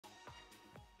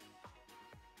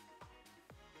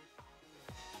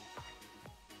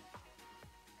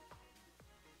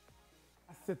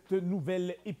cet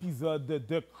nouvel épisode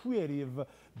de Creative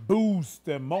Boost.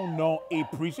 Mon nom est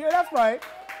Preach. Yeah, that's right.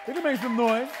 You can make some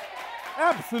noise.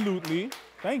 Absolutely.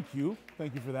 Thank you.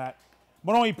 Thank you for that.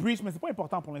 Mon nom est Preach, mais c'est pas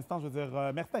important pour l'instant. Je veux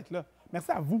dire, merci d'être là.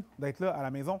 Merci à vous d'être là à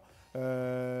la maison.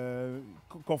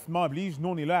 Confinement oblige. Nous,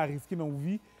 on est là à risquer nos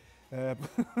vies.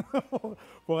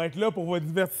 Pour être là pour votre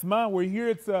divertissement. We're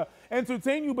here to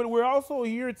entertain you, but we're also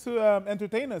here to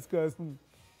entertain us, because,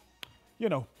 you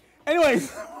know.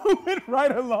 Anyways, moving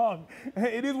right along.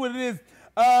 It is what it is.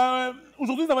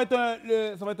 Aujourd'hui, ça va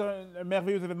être un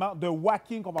merveilleux événement de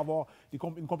Waacking qu'on va avoir,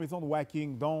 une compétition de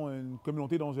Waacking, dont une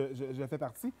communauté dont je fais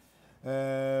partie.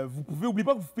 Vous pouvez, n'oubliez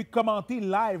pas que vous pouvez commenter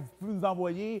live, vous pouvez nous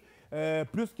envoyer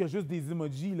plus que juste des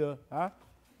emojis, là. Hein?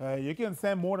 You can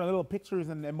send more than little pictures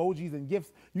and emojis and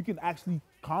gifs. You can actually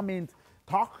comment,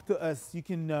 talk to us. You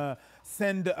can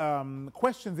send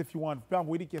questions if you want. Vous pouvez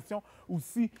envoyer des questions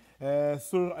aussi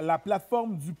sur la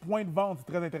plateforme du point de vente. C'est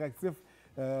très interactif.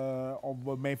 On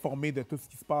va m'informer de tout ce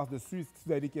qui se passe dessus. Si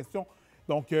vous avez des questions,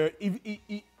 donc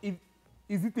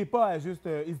n'hésitez pas à juste,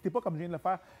 n'hésitez pas comme je viens de le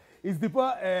faire. N'hésitez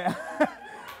pas.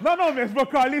 Non, mais je vais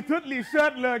coller toutes les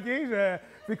shots là, ok?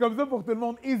 C'est comme ça pour tout le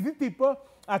monde. N'hésitez pas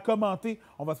à commenter.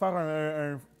 On va se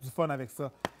faire du fun avec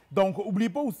ça. Donc, n'oubliez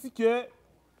pas aussi que,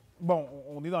 bon,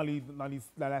 on est dans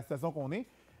la situation qu'on est.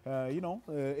 You know,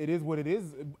 it is what it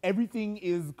is. Everything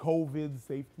is COVID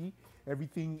safety.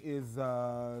 Everything is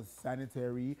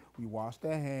sanitary. We wash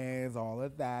the hands, all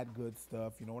of that good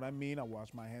stuff. You know what I mean? I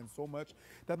wash my hands so much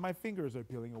that my fingers are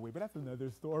peeling away. But that's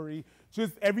another story.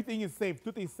 Just everything is safe.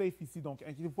 Tout est safe ici, donc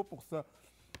inquiétez-vous pas pour ça.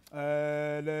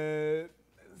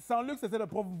 Sans Luxe essaie de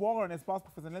promouvoir un espace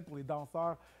professionnel pour les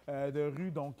danseurs de rue.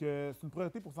 Donc, c'est une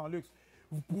priorité pour Sans Luxe.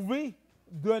 Vous pouvez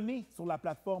donner sur la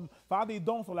plateforme, faire des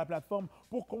dons sur la plateforme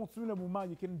pour continuer le mouvement.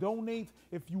 You can donate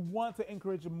if you want to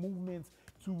encourage a movement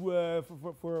to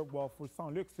for Sans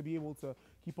Luxe to be able to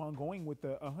keep on going with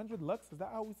the 100 lux. Is that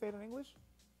how we say it in English?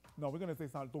 No, we're going to say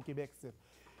Sans Luxe au Québec.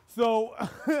 So,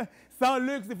 Sans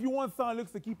Luxe, if you want Sans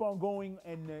Luxe to keep on going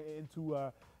and into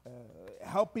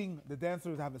helping the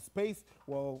dancers have a space,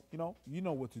 well, you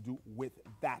know what to do with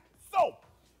that. So,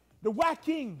 the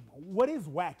Waacking. What is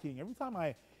Waacking?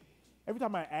 Every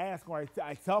time I ask or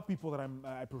I tell people that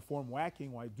I perform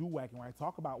Waacking or I do Waacking or I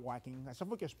talk about Waacking, à chaque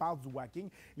fois que je parle du Waacking,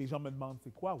 les gens me demandent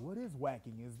c'est quoi? What is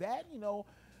Waacking? Is that,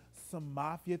 some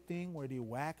mafia thing where they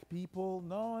whack people?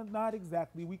 No, not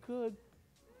exactly. We could.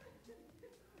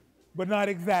 But not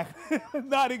exactly.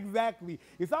 Not exactly.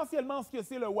 Essentiellement, ce que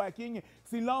c'est le Waacking,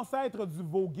 c'est l'ancêtre du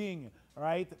voguing,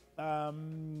 right?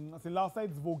 C'est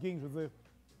l'ancêtre du voguing, je veux dire.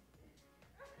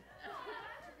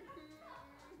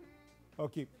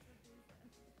 OK.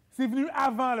 C'est venu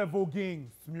avant le voguing,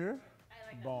 c'est mieux?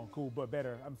 Like bon, cool, but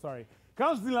better, I'm sorry.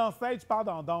 Quand je dis l'ancêtre, je parle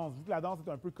dans danse, vu que la danse est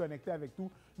un peu connectée avec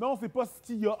tout. Non, c'est pas ce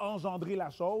qui a engendré la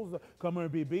chose, comme un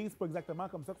bébé, c'est pas exactement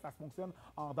comme ça que ça fonctionne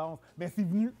en danse, mais c'est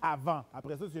venu avant.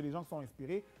 Après ça, s'il y a des gens qui sont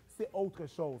inspirés, c'est autre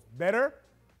chose. Better?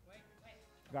 Oui.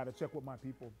 Gotta check with my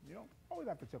people. Always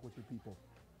have to check with your people.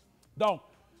 Donc,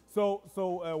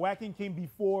 Waacking came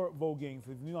before voguing.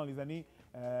 C'est venu dans les années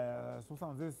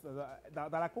 70, dans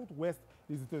la côte ouest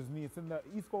des États-Unis. It's in the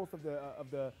east coast of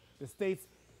the States.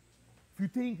 If you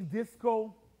think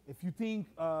disco, if you think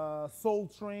Soul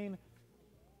Train,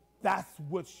 that's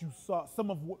what you saw.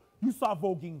 You saw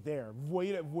voguing there. Vous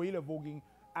voyez le voguing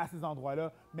à ces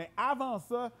endroits-là. Mais avant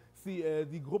ça, c'est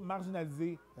des groupes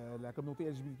marginalisés, la communauté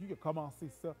LGBTQ qui a commencé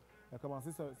ça. A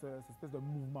commencé cette espèce de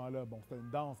mouvement-là. Bon, c'était une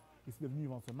danse et c'est devenu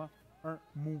éventuellement un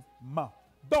mouvement.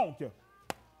 Donc,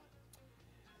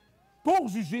 pour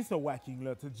juger ce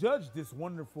Waacking-là, to judge this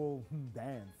wonderful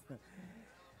dance,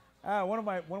 one of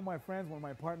my friends, one of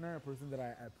my partners, a person that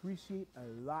I appreciate a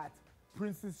lot,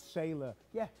 Princess Shayla.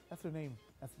 Yeah, that's her name.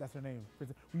 That's her name.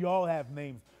 We all have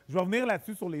names. Je vais revenir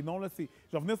là-dessus sur les noms. Je vais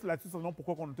revenir là-dessus sur les noms,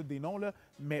 pourquoi on a tous des noms. Là.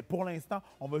 Mais pour l'instant,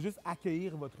 on va juste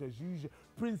accueillir votre juge,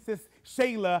 Princess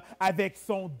Shayla, avec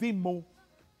son démo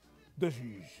de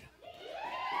juge.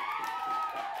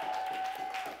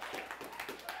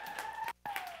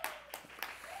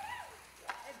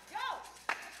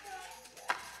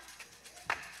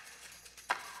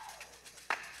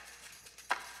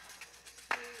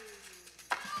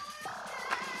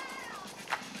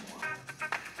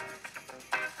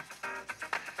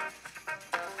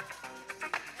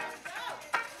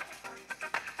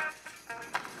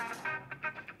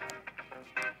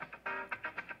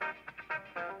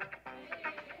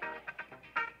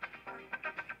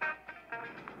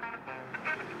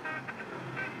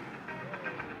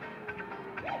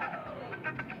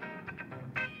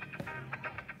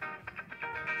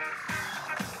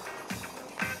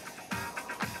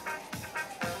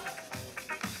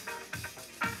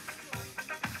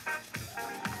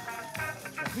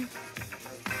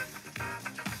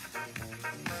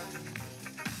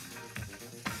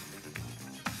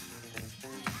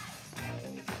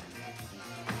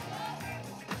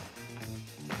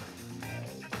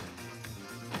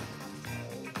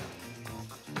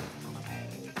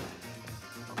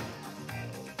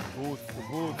 The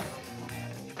boots.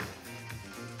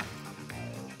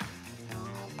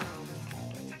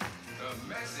 The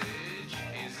message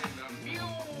is in the music.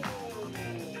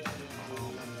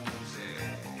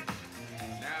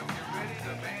 Now if you're ready,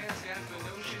 the band's got the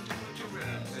notion to put your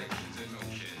rhythm sections in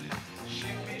motion.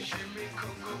 Shimmy, shimmy,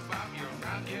 cocoa bop, you're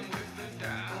rocking with the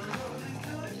dial.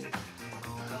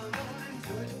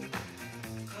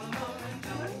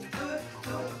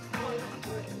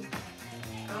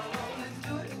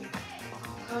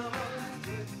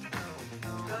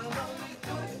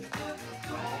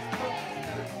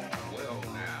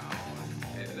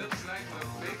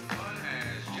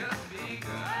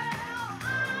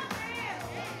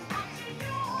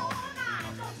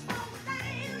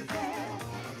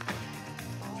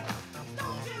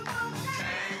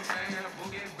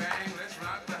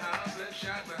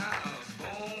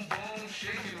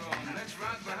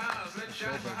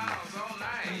 Shake the house all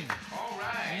night. All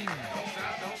right. Don't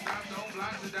stop, don't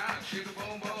block the dot. Shake a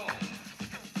boom boom.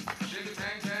 Shake a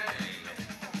tang tang.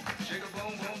 Shake a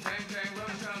boom boom, tang tang. Run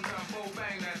tum tum, full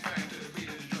bang that thing to the beat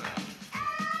of the drum.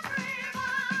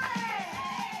 Everybody,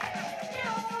 get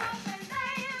up and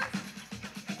dance.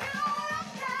 Get on up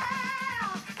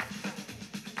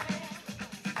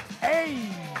Hey!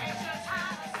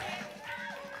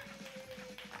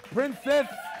 Princess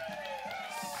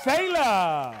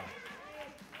Shayla!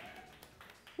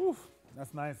 Ouf,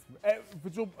 that's nice. Faut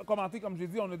toujours commenter, comme j'ai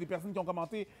dit, on a des personnes qui ont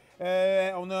commenté.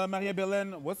 On a Maria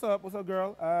Belen. What's up,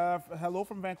 girl? Hello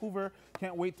from Vancouver.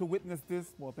 Can't wait to witness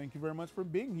this. Well, thank you very much for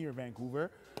being here, Vancouver.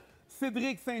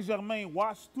 Cédric Saint-Germain,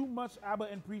 watched too much ABBA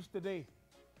and preach today.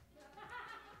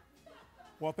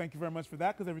 Well, thank you very much for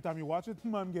that, because every time you watch it,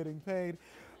 I'm getting paid.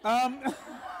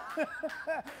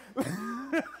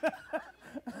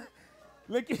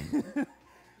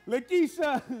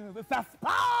 Lakeisha, sa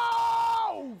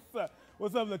spouse!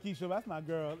 What's up, Lakeisha? That's my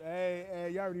girl. Hey,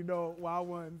 you already know Wild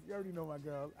Ones. You already know my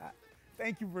girl.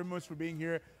 Thank you very much for being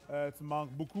here. Tu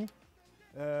manques beaucoup.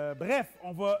 Bref,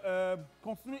 on va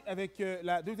continuer avec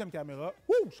la deuxième caméra.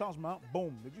 Wouh, changement.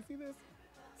 Boom. Did you see this?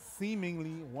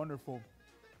 Seemingly wonderful.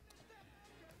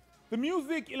 La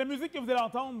musique que vous allez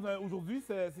entendre aujourd'hui,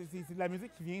 c'est de la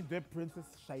musique qui vient de Princess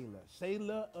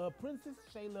Shayla. Princess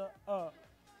Shayla a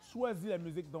choisi la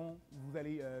musique dont vous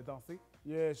allez danser.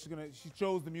 Yeah, she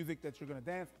chose the music that you're gonna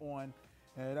dance on.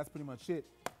 That's pretty much it.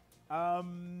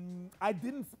 I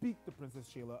didn't speak to Princess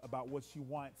Shayla about what she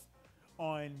wants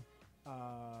on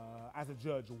as a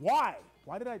judge. Why?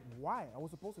 Why? I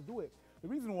was supposed to do it. The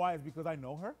reason why is because I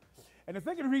know her, and the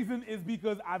second reason is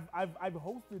because I've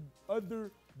hosted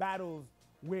other battles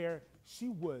where she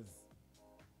was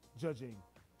judging.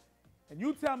 And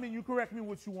you tell me, you correct me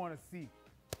what you want to see.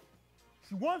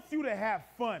 She wants you to have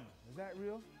fun. Is that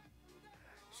real?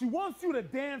 She wants you to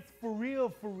dance for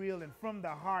real, and from the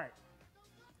heart.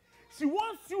 She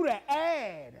wants you to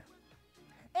add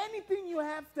anything you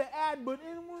have to add, but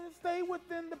stay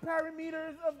within the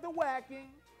parameters of the waacking.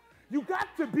 You got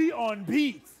to be on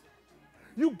beat.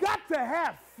 You got to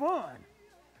have fun.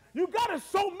 You got to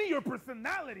show me your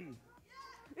personality.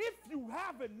 If you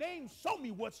have a name, show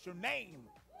me what's your name.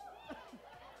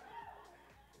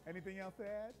 Anything else to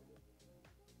add?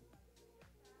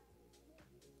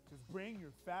 Just bring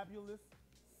your fabulous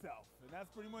self. And that's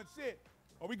pretty much it.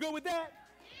 Are we good with that?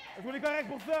 Est-ce qu'on est correct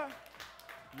pour ça?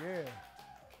 Yeah.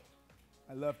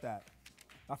 I love that.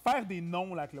 À faire des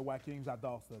noms like le Waacking,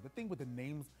 j'adore ça. The thing with the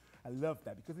names, I love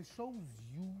that because it shows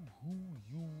you who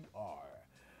you are.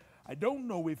 I don't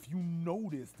know if you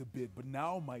noticed a bit, but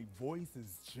now my voice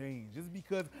has changed. It's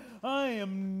because I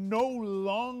am no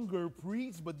longer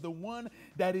preached, but the one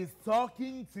that is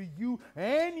talking to you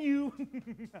and you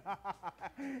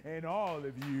and all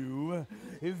of you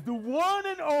is the one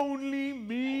and only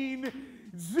Mean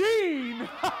Gene.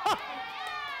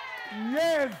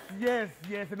 Yes.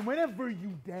 And whenever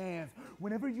you dance,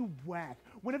 whenever you whack,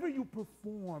 whenever you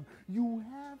perform, you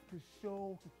have to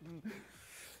show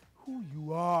who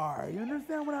you are. You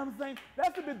understand what I'm saying?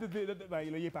 That's a bit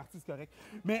ben, là, il est parti, c'est correct.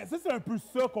 Mais ça, c'est un peu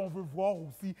ça qu'on veut voir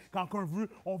aussi quand on veut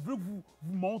que vous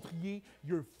montriez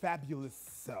your fabulous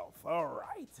self. All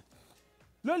right.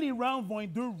 Là, les rounds vont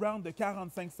être 2 rounds de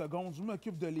 45 secondes. Je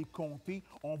m'occupe de les compter.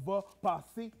 On va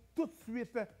passer tout de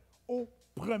suite au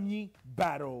premier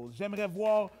battle. J'aimerais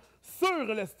voir sur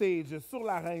le stage, sur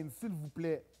l'arène, s'il vous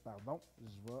plaît. Pardon,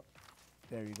 je vais.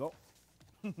 There you go.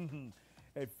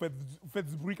 Hey, vous faites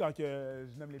du bruit quand que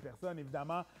je nomme les personnes,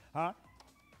 évidemment. Hein?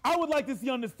 I would like to see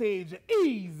on the stage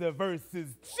Ease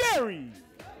versus Cherry.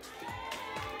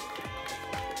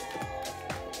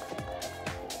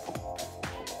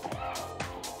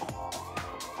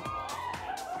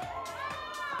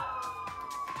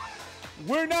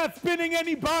 We're not spinning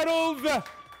any bottles.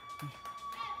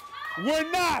 We're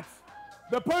not.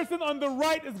 The person on the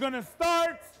right is going to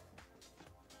start.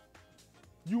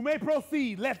 You may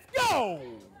proceed. Let's go.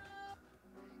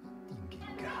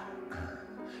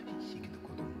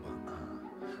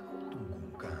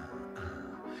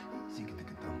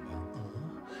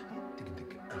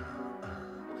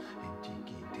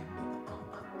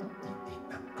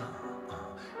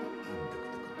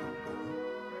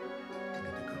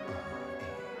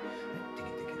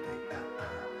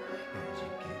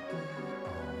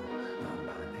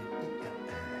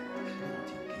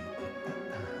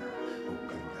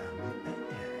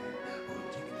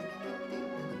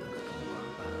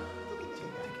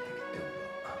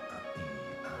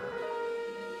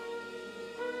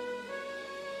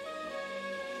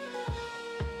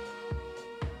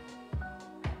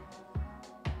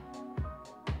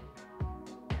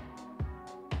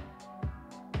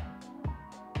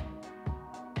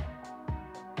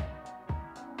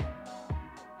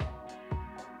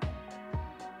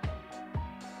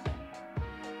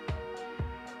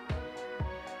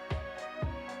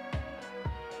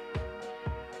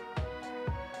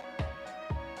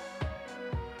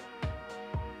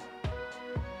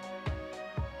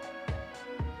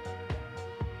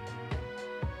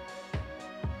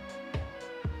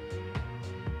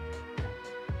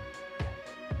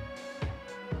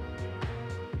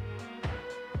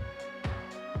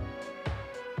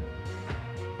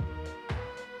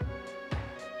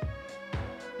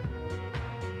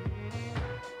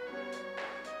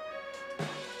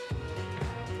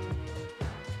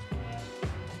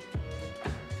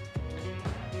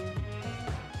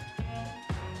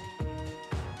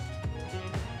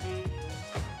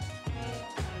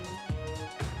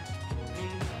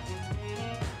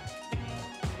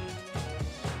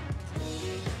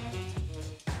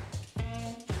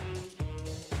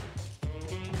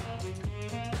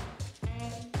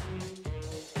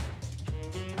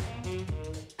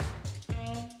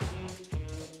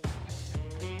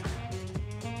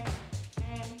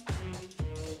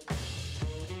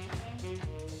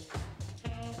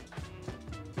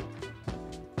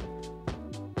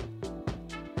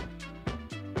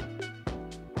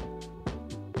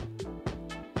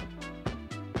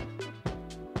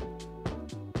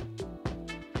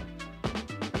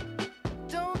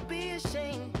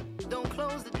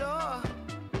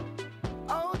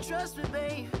 Trust me,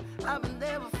 babe, I've been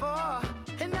there before.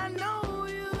 And I know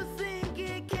you think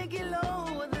it can't get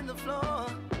lower than the floor.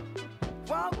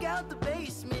 Walk out the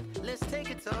basement, let's take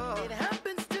a tour. It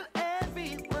happens to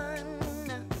everyone.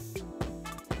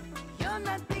 You're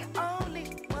not the only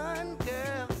one,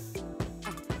 girl.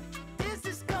 This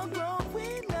is called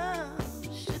growing up,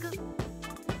 sugar.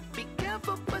 Be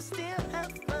careful, but still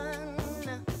have fun.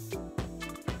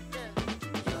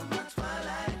 You're my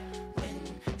twilight when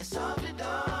it's softly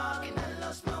dark.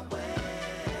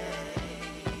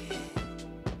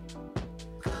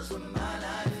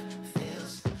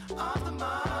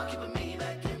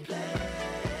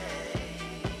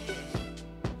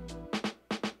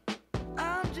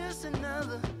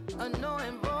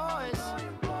 Annoying voice.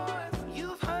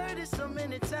 You've heard it so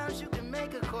many times you can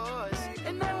make a chorus.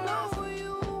 And I know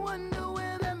you wonder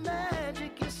where the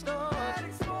magic is stored.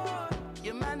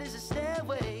 Your mind is a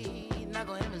stairway, not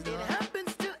gonna hit it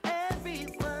happens to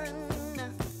everyone.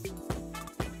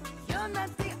 You're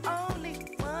not the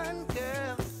only one,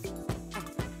 girl.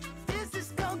 This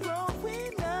is called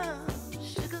growing up,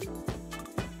 sugar.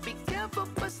 Be careful,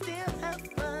 but still have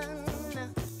fun.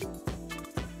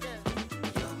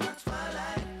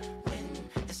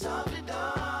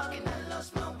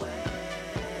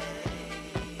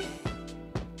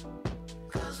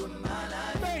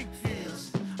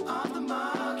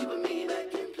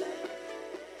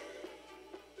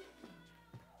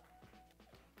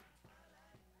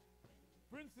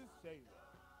 Shayla. Are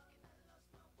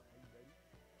you ready?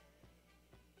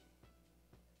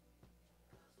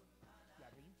 Yeah,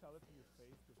 can you tell us in your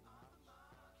face? Because we're not.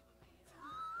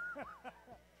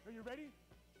 Are you ready?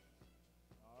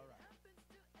 All right.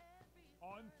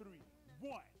 On three.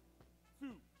 1,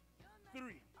 2,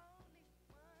 3.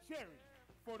 Cherry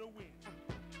for the win.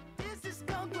 This is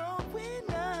called growing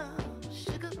up,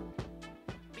 sugar.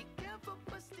 Be careful,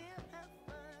 but still have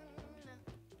fun.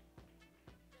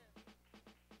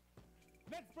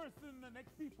 Next person, the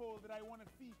next people that I want to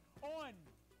see on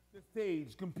the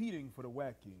stage competing for the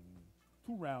Waacking.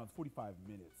 2 rounds, 45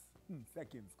 minutes.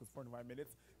 Seconds, because 45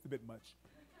 minutes is a bit much.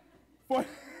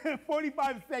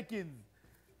 45 seconds.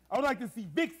 I would like to see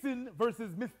Vixen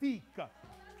versus Mystique.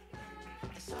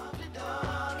 It's awfully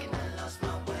dark and I lost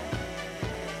my way.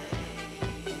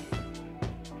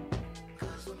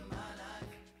 'Cause when my life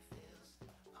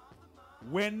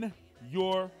when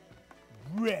you're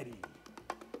ready.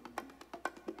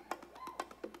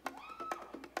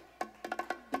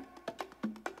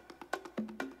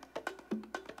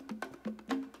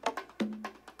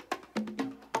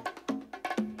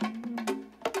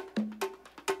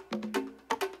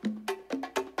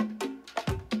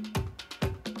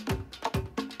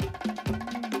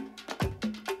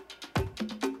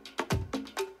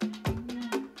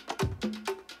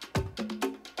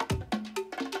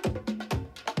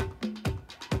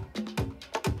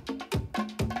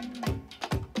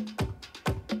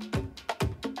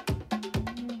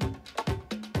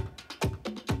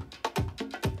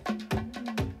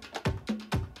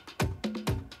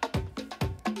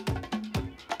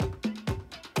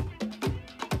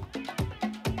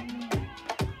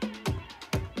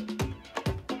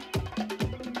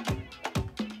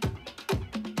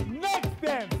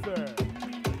 Dancer.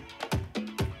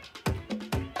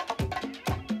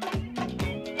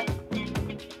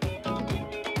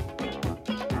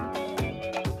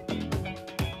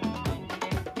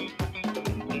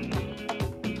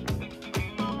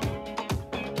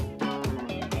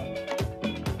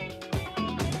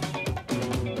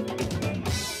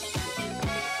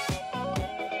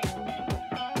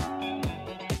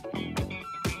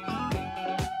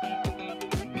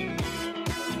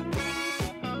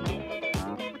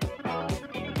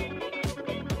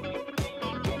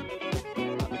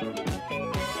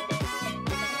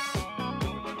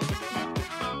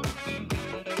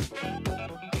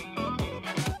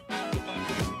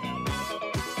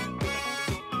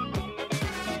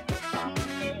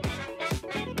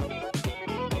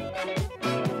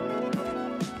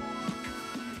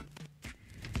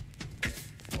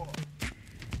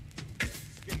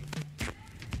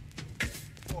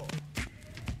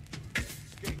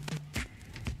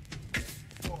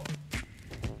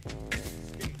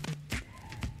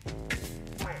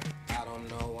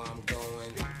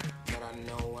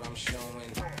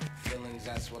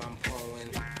 That's what I'm pulling.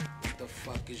 What the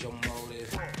fuck is your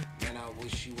motive? Man, I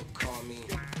wish you would call me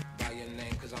by your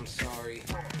name, cause I'm sorry.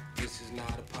 This is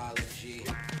not apology.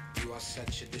 You are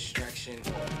such a distraction.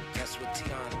 That's what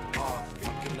Tion are.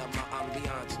 Fucking up my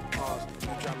ambiance. Pause. You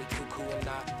drive me cuckoo and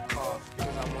not call.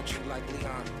 Cause I want you like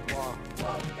Leon. Wall.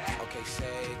 Okay,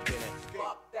 say it.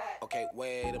 Okay,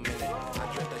 wait a minute.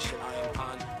 I dread that shit I am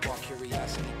on. Walk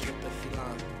curiosity, keep the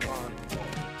feline gone.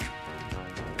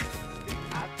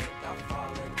 I think I'm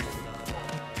falling in love.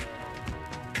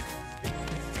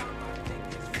 This time I think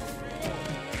it's for real.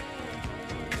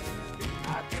 I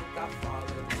think I'm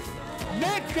falling in love.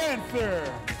 Next dancer.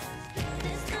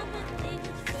 This time I think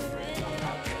it's for real.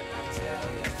 How can I tell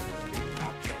you?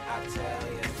 How can I tell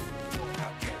you?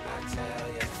 How can I tell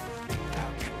you? How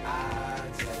can I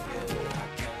tell you? How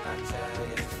can I tell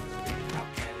you? How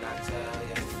can I tell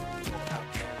you? How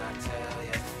can I tell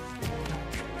you? How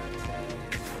can I tell you?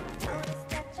 Notice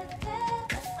that you're there,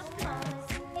 but I'm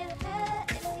always in your head,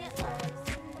 and you're always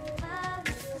in my mind.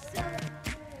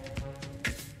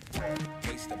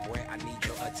 Waste of bread, I need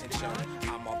your attention.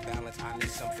 I'm off balance, I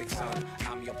need some Vixen.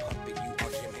 I'm your puppet, you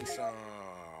are Jim Henson.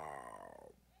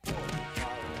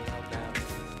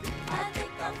 I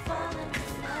think I'm falling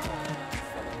in love.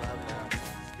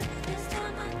 This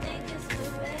time I think it's for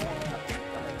real.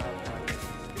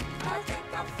 I think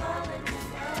I'm falling in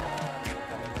love.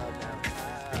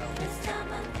 This time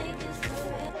I think it's for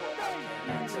real.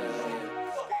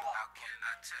 How can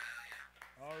I tell you?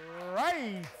 All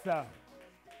right.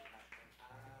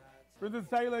 Princess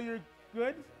Shayla, you're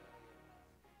good?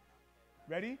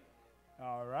 Ready?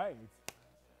 All right.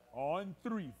 On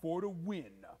three for the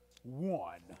win.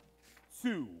 1,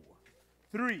 2,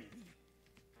 3.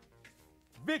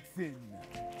 Vixen.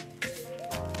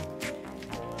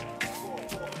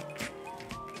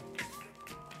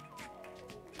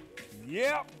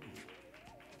 Yeah.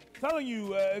 Telling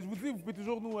you, je vous dis, vous pouvez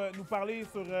toujours nous parler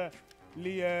sur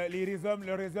les résums,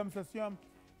 le résum social.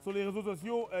 Sur les réseaux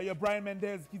sociaux, il y a Brian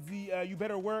Mendez qui dit You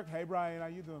better work. Hey Brian, how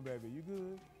you doing, baby? You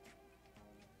good?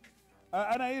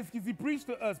 Anaïs qui dit Preach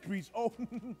to us, preach. Oh,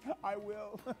 I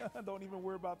will. Don't even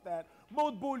worry about that.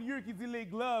 Maud Beaulieu qui dit Les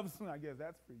gloves. I guess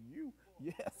that's for you.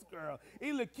 Yes, girl.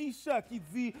 Et le Keisha qui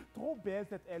dit Trop belle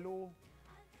cette Hello.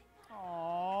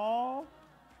 Oh.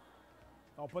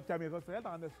 Non, pas de caméra sur elle, t'es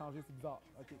en train de changer, c'est bizarre.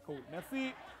 OK, cool.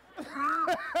 Merci.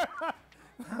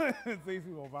 C'est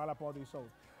on va à la part des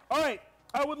choses. All right.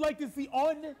 I would like to see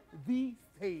on the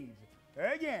stage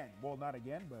again. Well, not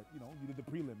again, but you know, you did the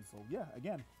prelims, so yeah,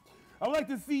 again. I would like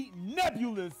to see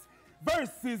Nebulous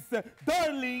versus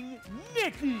Darlin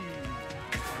Nikki.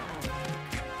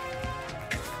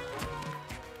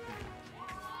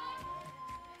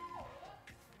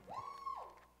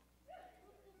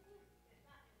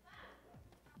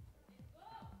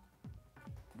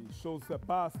 choses se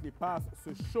passent, les passes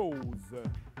se chose.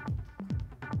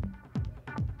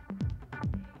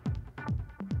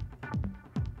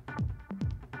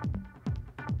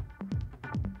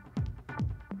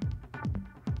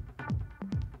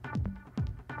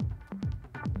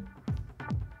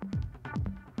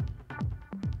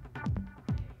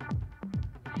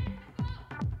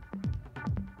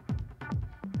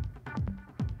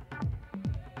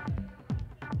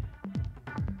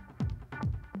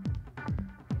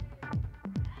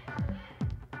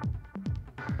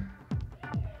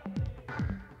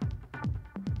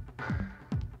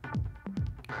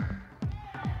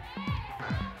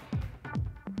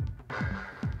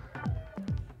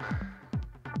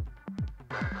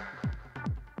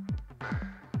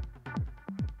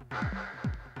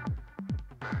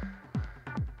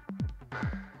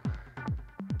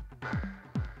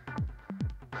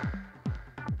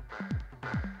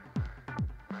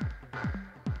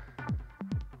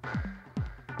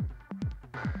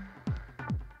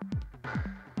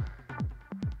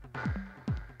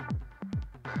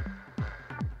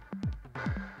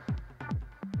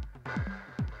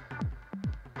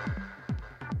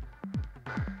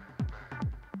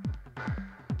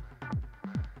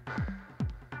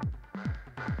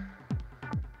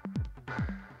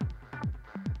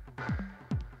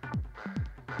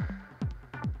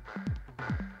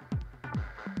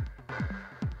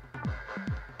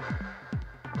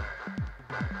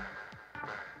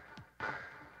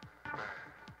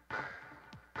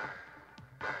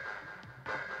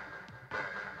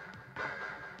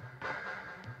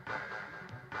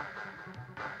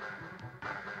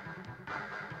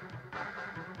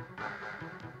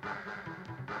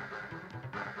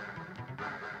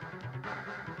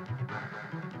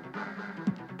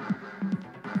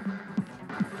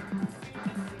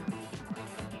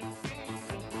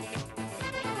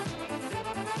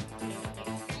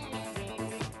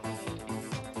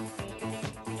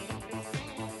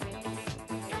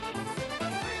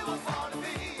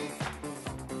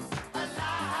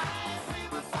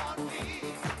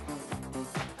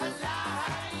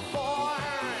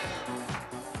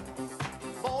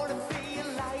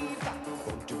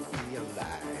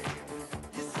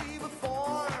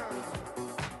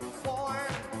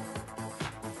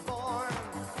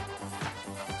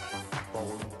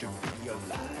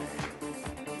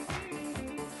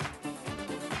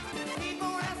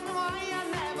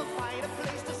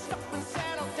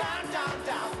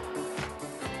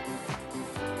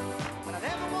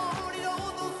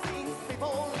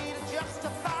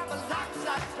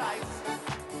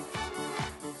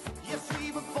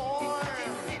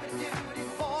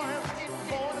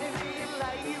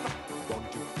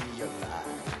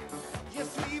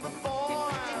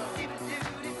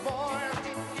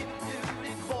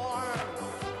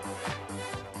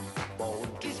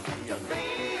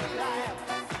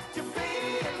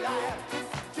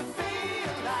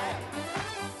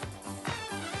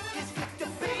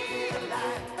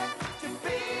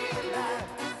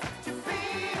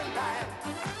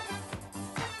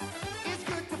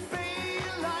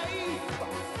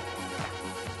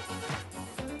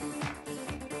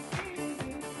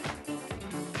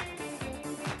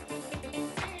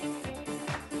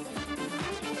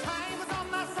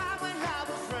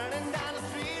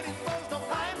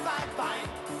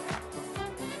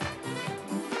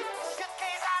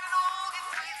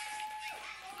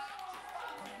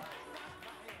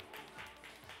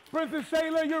 Princess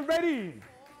Shayla, you're ready.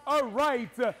 All right,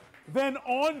 then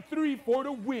on three for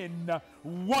the win.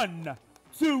 1,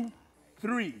 2,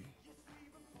 3.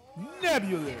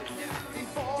 Nebulous.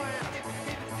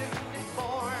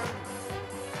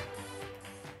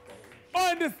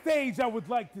 On the stage, I would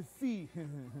like to see,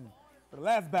 for the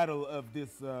last battle of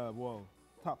this,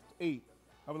 top 8,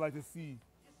 I would like to see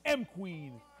M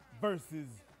Queen versus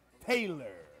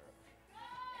Taylor.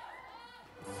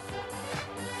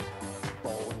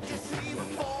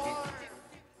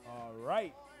 All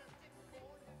right.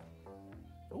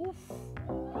 Oof.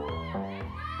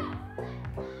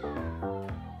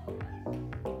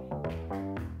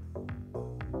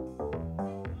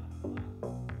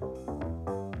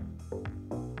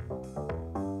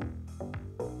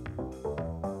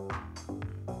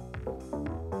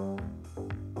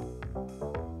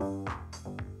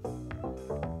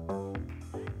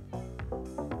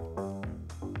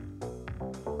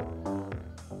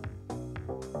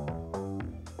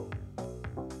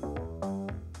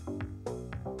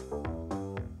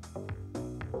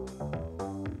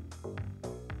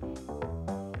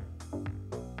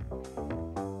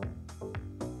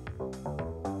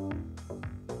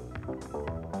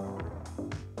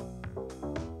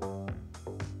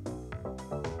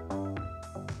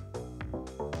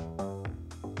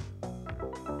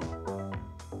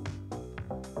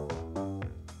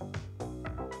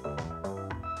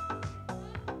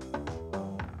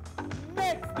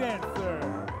 Next dancer.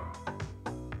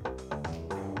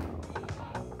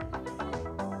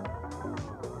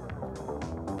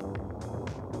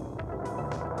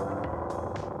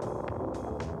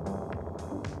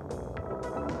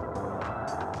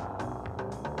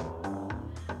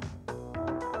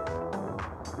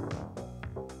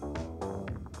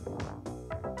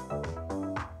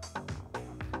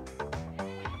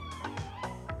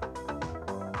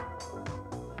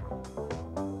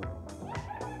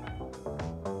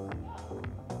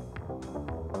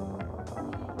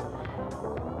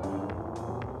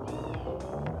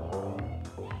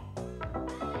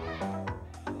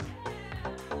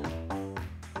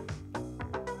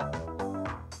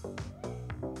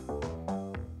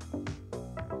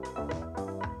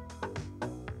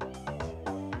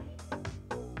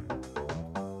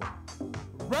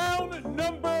 Round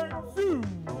number 2.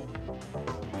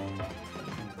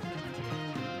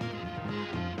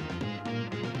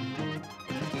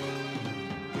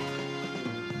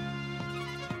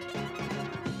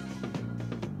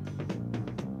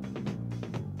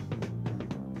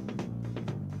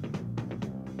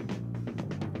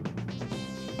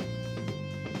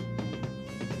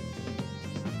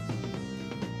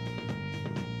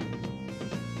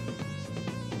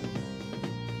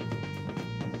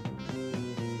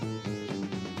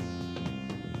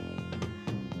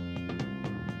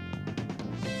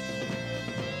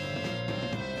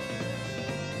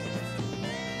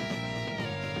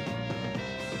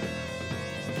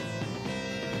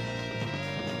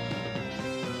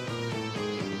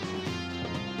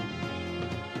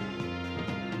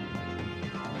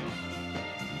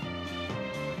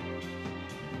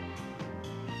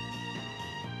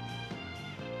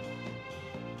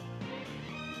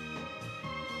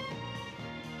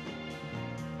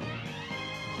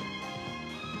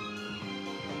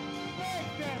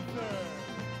 Next dancer.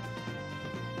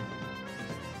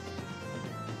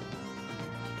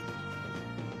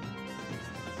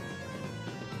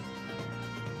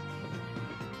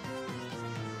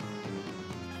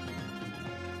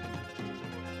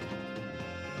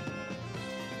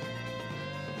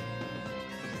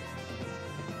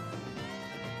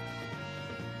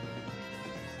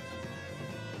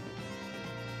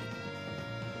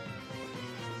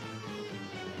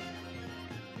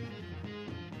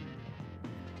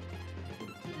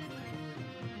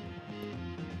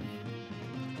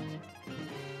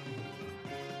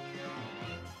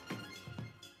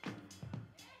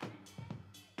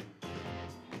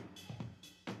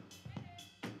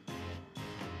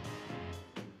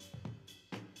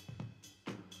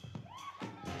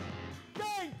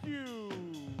 Thank you.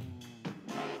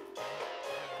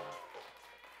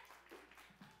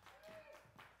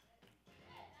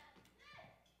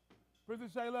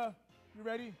 Princess Shayla, you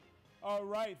ready? All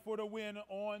right, for the win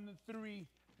on 3.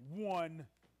 1,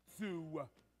 2,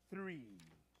 3.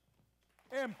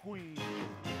 M Queen.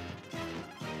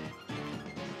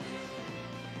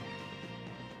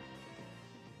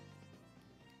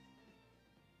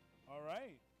 All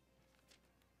right.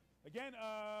 Again,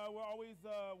 we're always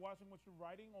watching what you're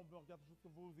writing. On regarde toujours ce que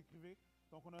vous écrivez.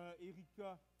 Donc, on a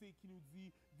Erika T qui nous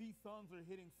dit these songs are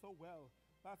hitting so well.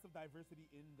 Lots of diversity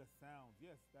in the sounds.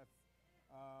 Yes, that's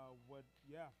what.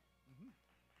 Yeah.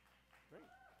 Great.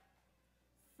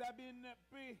 Sabine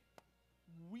P.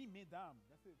 Oui, mesdames.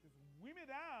 That's it. Just oui,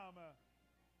 mesdames.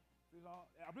 C'est genre.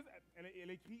 En plus,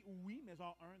 elle écrit oui, mais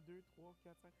genre 1, 2, 3,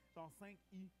 4, 5. Genre 5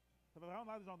 I. Ça fait vraiment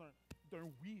l'air genre d'un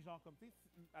oui, genre comme tu sais,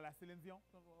 à la Céline Dion.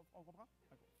 On comprend?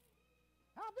 OK.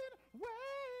 I've been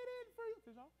waiting for you.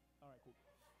 C'est genre? All right, cool.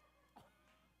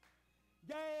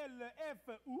 Gaëlle F.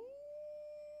 Ooh.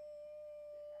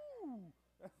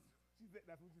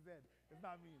 That's what she said. It's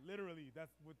not me. Literally,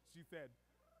 that's what she said.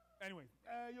 Anyways,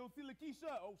 yo, see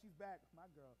Lakeisha. Oh, she's back. My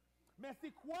girl. Mais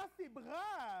c'est quoi ces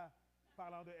bras?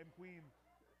 Parlant de M Queen.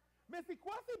 Mais c'est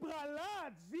quoi ces bras-là?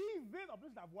 Jesus! En plus,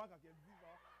 je la vois quand elle dit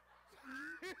genre.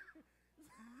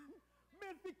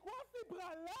 Mais c'est quoi ces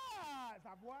bras-là? Je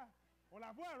la vois. On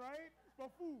la voit, right? C'est pas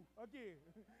fou. OK.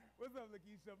 What's up,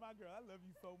 Lakeisha? My girl, I love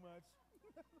you so much.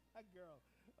 That girl.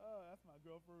 Oh, that's my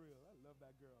girl for real. I love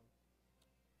that girl.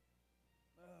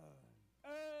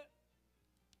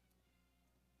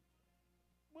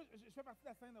 Moi, je fais partie de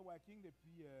la scène de Waacking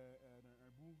depuis un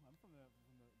bout. I'm from the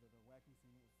Waacking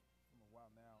scene from a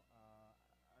while now.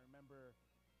 I remember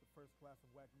the first class of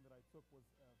Waacking that I took was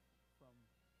from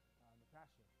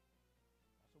Natasha.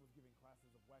 Natasha was giving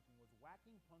classes of Waacking. Was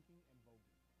Waacking, punking, and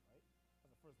voguing, right?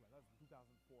 That's the first class. That was in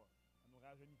 2004. Elle ne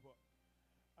rajeunit pas.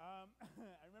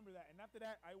 I remember that. And after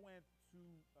that, I went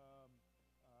to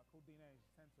Côte des Neiges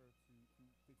Center to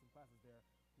take some classes there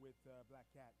with Black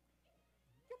Cat.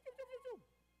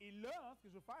 Et là, hein, ce que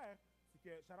je veux faire, c'est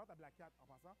que, shout out à Black Cat en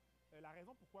passant, la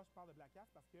raison pourquoi je parle de Black Cat,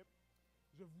 c'est parce que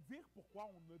je vais vous dire pourquoi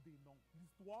on a des noms.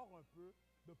 L'histoire un peu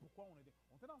de pourquoi on a des noms.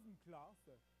 On était dans une classe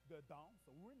de danse.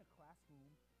 So we were in a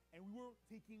classroom and we were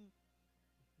taking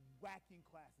whacking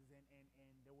classes and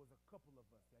there was a couple of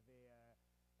us. Il y avait,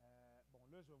 bon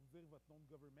là, je vais vous dire votre nom de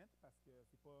government parce que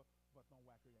c'est pas votre nom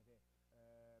whacker. Il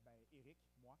y avait Eric,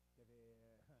 moi, il y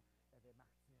avait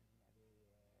Martine,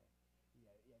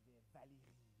 il y avait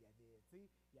Valérie,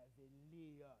 il y avait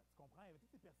Léa, tu comprends? Il y avait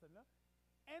toutes ces personnes-là.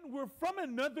 And we're from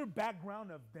another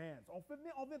background of dance. On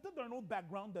venait tous d'un autre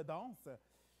background de danse.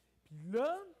 Puis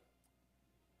là,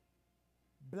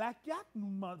 Black Cat nous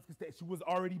demande, parce que she was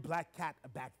already Black Cat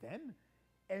back then,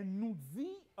 elle nous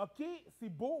dit, OK, c'est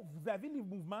beau, vous avez les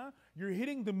mouvements, you're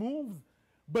hitting the moves,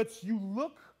 but you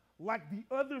look like the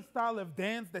other style of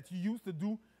dance that you used to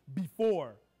do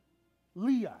before.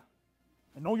 Leah,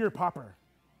 I know you're a popper.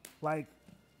 Like,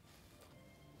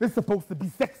 this is supposed to be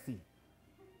sexy.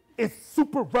 It's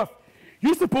super rough.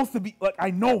 You're supposed to be, like,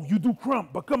 I know you do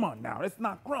crump, but come on now, it's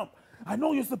not crump. I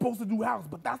know you're supposed to do house,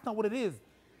 but that's not what it is.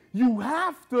 You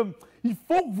have to, il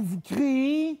faut que vous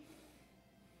créez,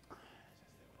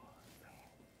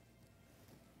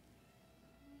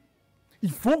 il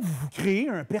faut que vous créez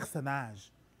un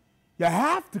personnage. You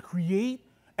have to create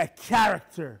a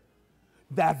character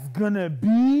that's gonna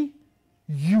be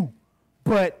you,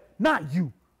 but not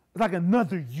you. It's like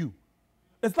another you.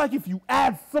 It's like if you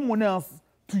add someone else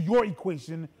to your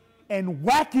equation and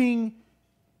Waacking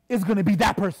is gonna be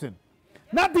that person.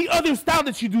 Not the other style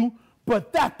that you do,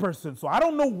 but that person. So I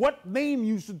don't know what name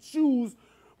you should choose,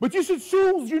 but you should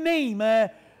choose your name. I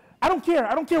don't care.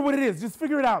 I don't care what it is. Just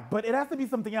figure it out. But it has to be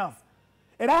something else.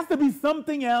 It has to be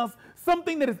something else,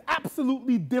 something that is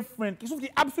absolutely different, quelque chose qui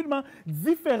est absolument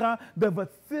différent de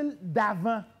votre style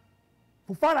d'avant.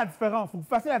 Faut faire la différence. Faut que vous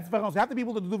fassiez la différence. You have to be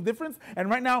able to do the difference. And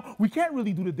right now, we can't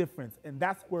really do the difference. And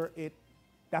that's where it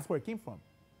came from,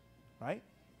 right?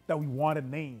 That we wanted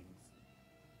names,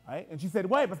 right? And she said,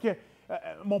 ouais, parce que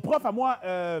mon prof à moi,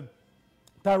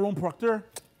 Tyrone Proctor,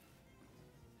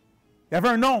 il avait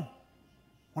un nom.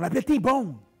 On l'appelait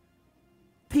T-Bone.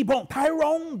 T-Bone.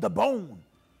 Tyrone the Bone.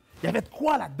 Il y avait de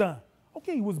quoi là-dedans?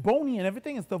 Okay, he was bony and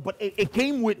everything and stuff, but it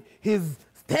came with his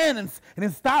stance and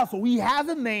his style. So he has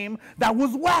a name that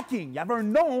was Waacking. Il y avait un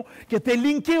nom qui était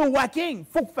linké au Waacking.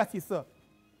 Faut que vous fassiez ça.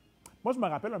 Moi, je me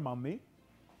rappelle un moment donné,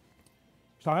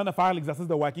 j'étais en train de faire l'exercice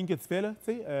de Waacking que tu fais, là, tu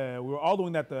sais. We were all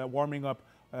doing that warming up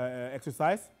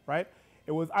exercise, right?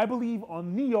 It was, I believe, on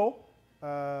Neo,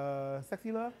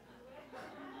 Sexy Love.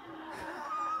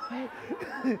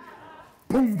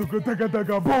 Boom,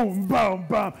 boom, bam,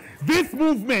 bam. This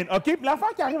movement, OK? L'affaire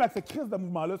qui arrive avec cette crise de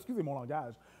mouvement-là, excusez mon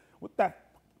langage, with that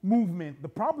movement, the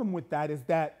problem with that is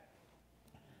that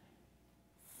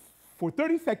for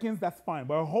 30 seconds, that's fine.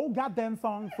 But a whole goddamn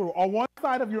song for on one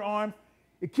side of your arm,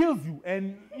 it kills you.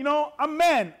 And, you know, I'm a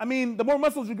man. I mean, the more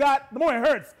muscles you got, the more it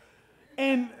hurts.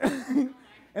 And,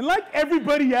 and like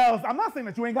everybody else, I'm not saying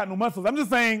that you ain't got no muscles. I'm just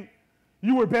saying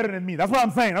you were better than me. That's what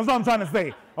I'm saying. That's what I'm trying to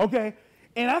say, okay?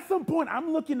 And at some point,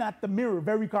 I'm looking at the mirror,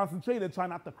 very concentrated,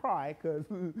 trying not to cry,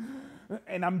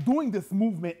 and I'm doing this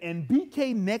movement, and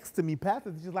BK next to me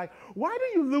passes, she's like, why do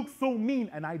you look so mean?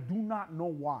 And I do not know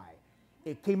why.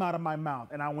 It came out of my mouth,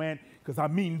 and I went, because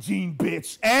I'm Mean Gene,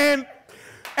 bitch. And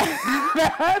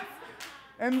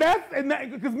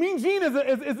because Mean Gene is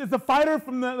a fighter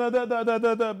from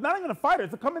the not even a fighter,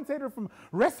 it's a commentator from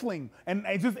wrestling. And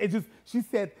she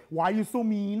said, why are you so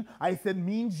mean? I said,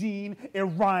 Mean Gene, it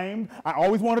rhymed. I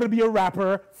always wanted to be a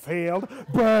rapper, failed,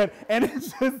 and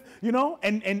it's just, you know,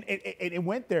 and it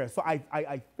went there. So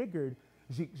I figured,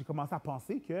 j'ai commencé à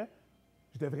penser que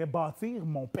je devrais bâtir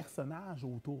mon personnage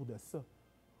autour de ça.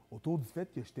 Autour du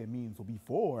fait que j'étais mean. So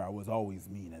before, I was always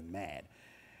mean and mad.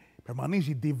 Puis à un moment donné,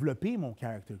 j'ai développé mon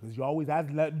character. Because you always have,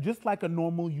 just like a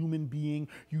normal human being,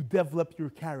 you develop your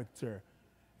character.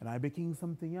 And I became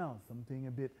something else. Something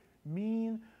a bit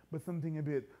mean, but something a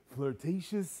bit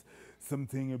flirtatious,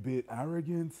 something a bit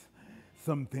arrogant,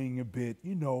 something a bit,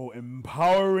 you know,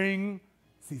 empowering.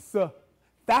 C'est ça.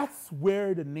 That's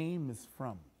where the name is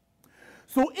from.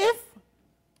 So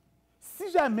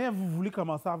si jamais vous voulez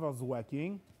commencer à faire du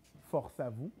Waacking, force à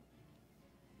vous.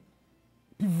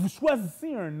 Puis vous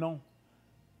choisissez un nom.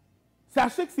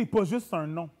 Sachez que c'est pas juste un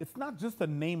nom. It's not just a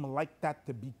name like that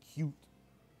to be cute.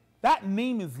 That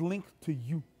name is linked to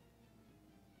you.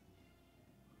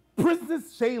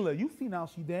 Princess Shayla, you see how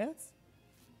she dance?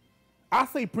 I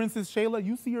say Princess Shayla,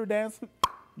 you see her dance?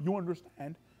 You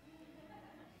understand?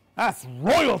 That's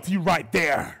royalty right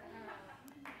there.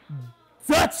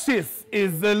 Duchess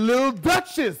is a little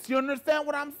duchess. You understand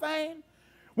what I'm saying?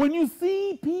 When you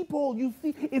see people, you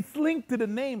see, it's linked to the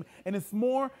name. And it's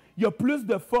more, il y a plus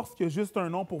de force que juste un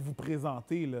nom pour vous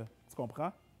présenter, là. Tu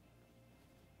comprends?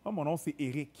 Oh, mon nom, c'est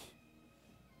Éric.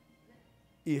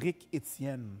 Éric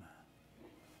Étienne.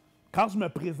 Quand je me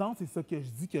présente, c'est ça que je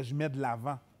dis que je mets de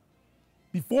l'avant.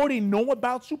 Before they know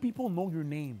about you, people know your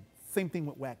name. Same thing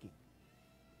with Waacking.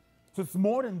 So it's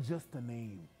more than just a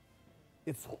name.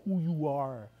 It's who you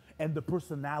are and the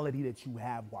personality that you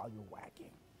have while you're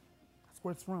Waacking. That's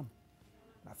where it's from.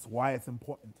 That's why it's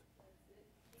important.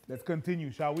 Let's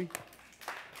continue, shall we?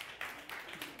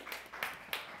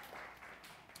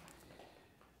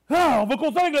 Ah, on va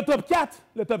continuer avec le top 4.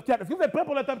 Le top 4. Est-ce que vous êtes prêts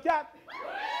pour le top 4?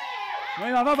 Oui,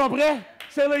 les enfants sont prêts?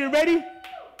 Shayla, you ready?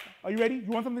 Are you ready?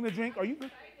 You want something to drink? Are you?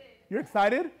 You're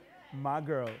excited? My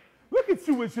girl. Look at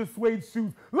you with your suede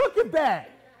shoes. Look at that.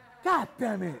 God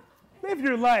damn it. Live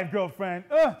your life, girlfriend.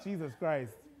 Oh, Jesus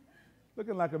Christ.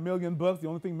 Looking like $1 million. The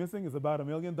only thing missing is about $1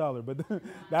 million, but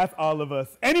that's all of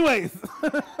us. Anyways,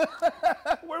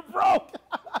 we're broke.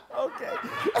 Okay.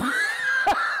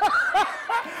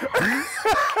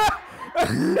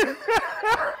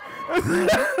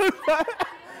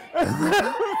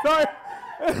 Sorry.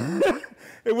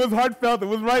 It was heartfelt. It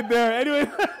was right there. Anyway,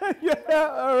 yeah,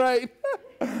 all right.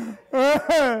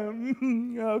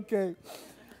 Okay.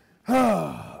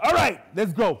 All right,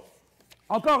 let's go.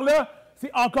 Encore là,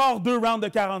 c'est encore 2 rounds de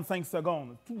 45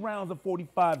 secondes. 2 rounds of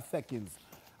 45 seconds.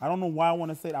 I don't know why I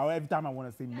want to say that. Every time I want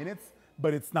to say minutes,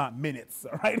 but it's not minutes,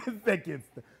 all right? It's seconds.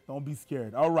 Don't be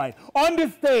scared. All right. On the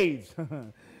stage,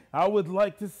 I would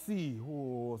like to see.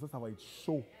 Oh, ça va être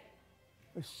chaud.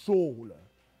 C'est chaud, là.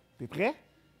 T'es prêt?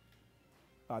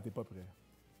 Ah, t'es pas prêt.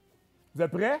 Vous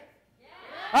êtes prêts? Yeah.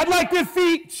 I'd like to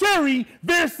see Cherry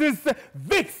versus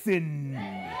Vixen.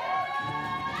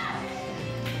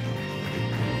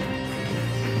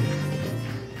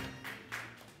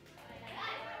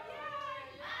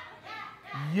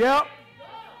 Yep.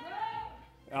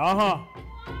 Uh-huh.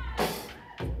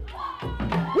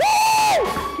 Woo!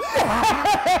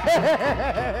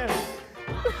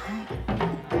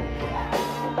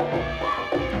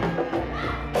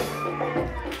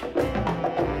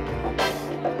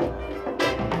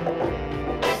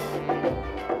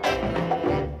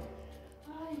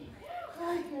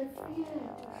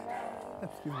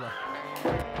 Excuse-moi.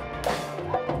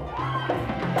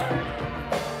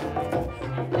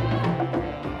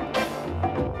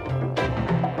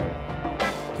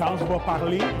 Quand je vais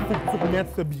parler, il faut que tu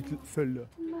remettes ce beat, celui-là.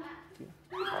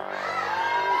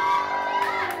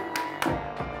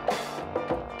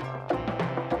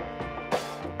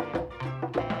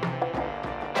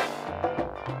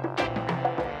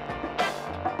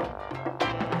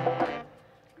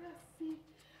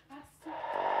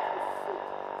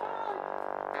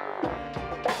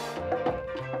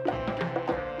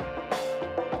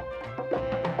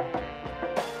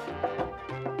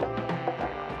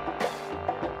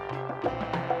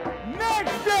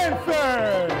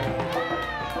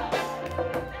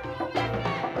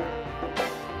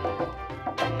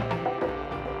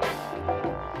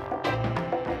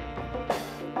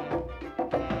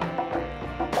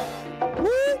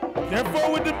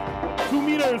 Careful with the 2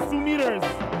 meters, 2 meters.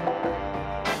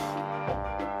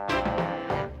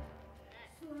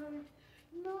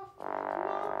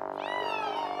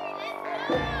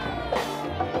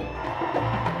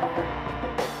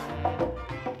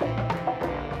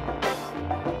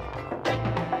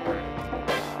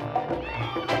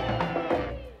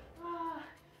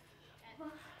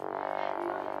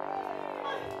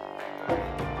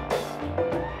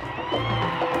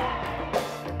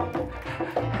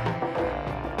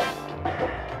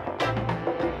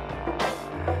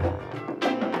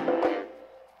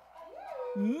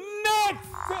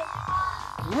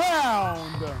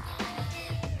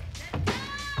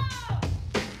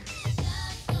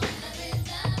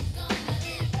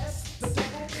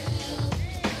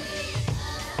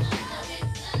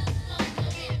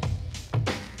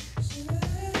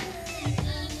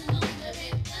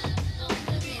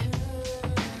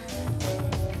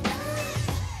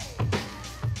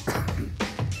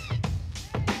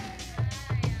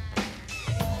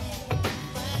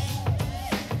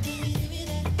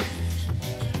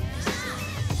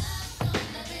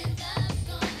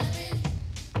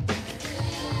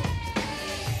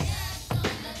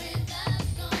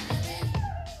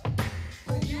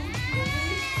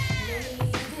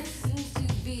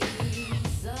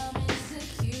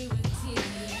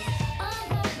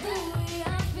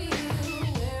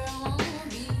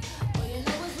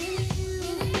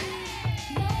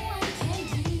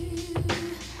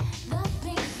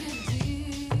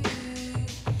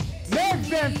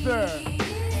 Dancer.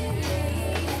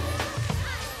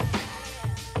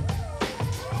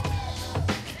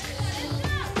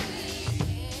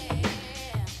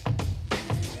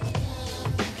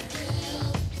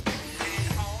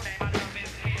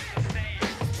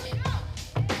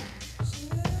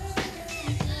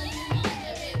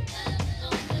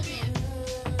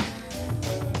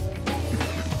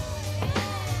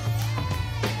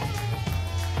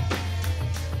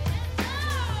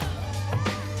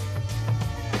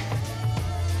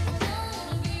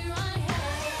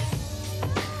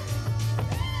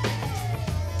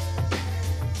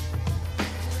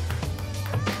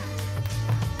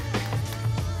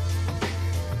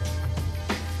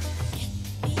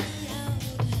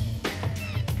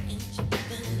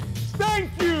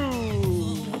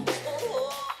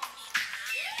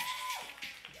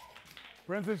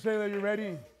 Princess Shayla, you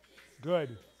ready?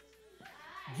 Good.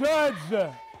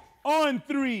 Judge, on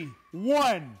 3.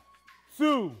 1,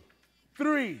 2,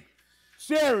 3.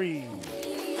 Cherry.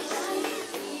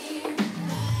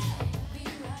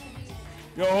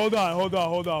 Yo, hold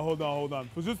on.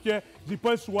 Faut juste que j'ai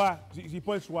pas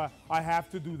le choix. I have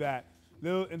to do that.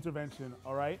 Little intervention,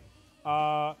 all right?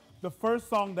 The first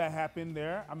song that happened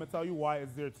there, I'm gonna tell you why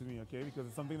it's there to me, okay? Because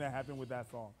it's something that happened with that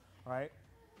song, all right?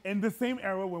 In the same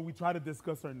era when we try to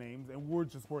discuss our names and we're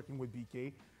just working with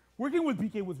BK, working with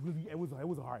BK was really, it was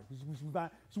hard.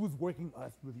 She was working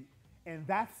us really. And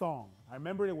that song, I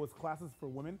remember it was classes for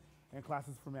women and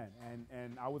classes for men,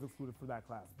 and I was excluded for that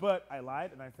class. But I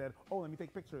lied and I said, oh, let me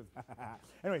take pictures.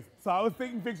 Anyways, so I was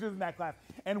taking pictures in that class.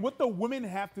 And what the women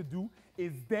have to do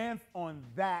is dance on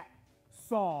that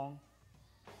song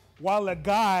while a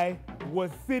guy was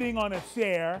sitting on a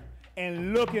chair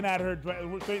and looking at her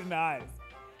straight in the eyes.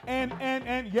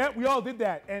 And yeah, we all did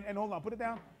that. And hold on, put it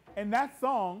down. And that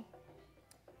song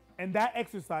and that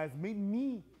exercise made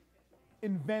me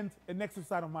invent an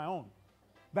exercise of my own.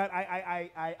 That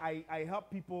I help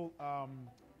people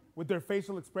with their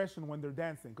facial expression when they're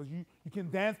dancing. Because you can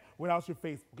dance without your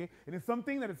face, okay? And it's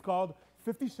something that is called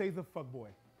 50 Shades of Fuckboy,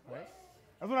 right?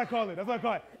 That's what I call it,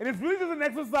 And it's really just an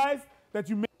exercise that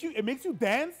it makes you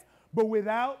dance, but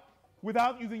without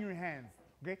using your hands,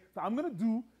 okay? So I'm gonna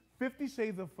do 50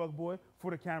 Shades of Fuckboy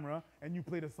for the camera, and you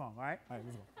play the song, all right? All right,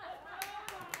 let's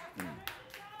go.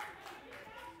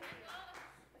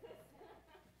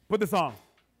 Put the song.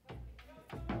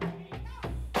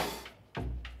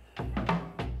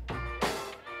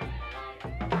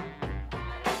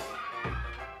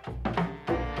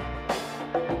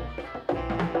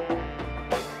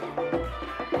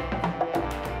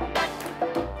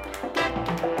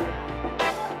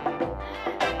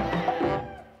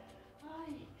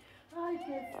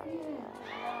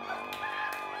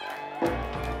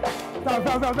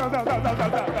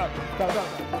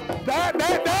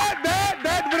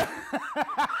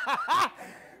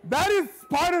 That is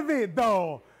part of it,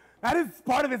 though. That is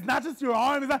part of it. It's not just your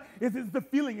arm. It's the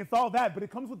feeling. It's all that. But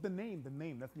it comes with the name. The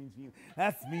name. That means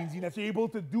that you're able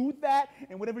to do that.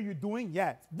 And whatever you're doing,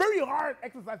 yeah. It's very hard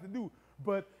exercise to do.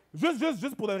 But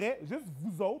juste pour de vrai, juste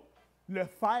vous autres, le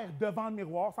faire devant le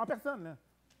miroir, sans personne, là.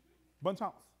 Bonne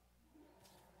chance.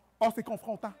 Oh, c'est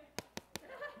confrontant.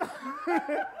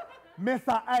 Mais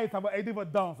ça aide, ça va aider votre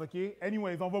danse, OK?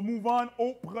 Anyways, on va move on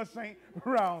au prochain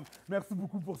round. Merci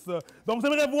beaucoup pour ça. Donc,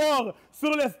 j'aimerais voir sur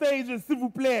le stage, s'il vous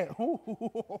plaît.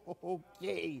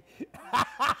 OK.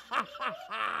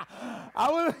 I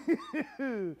would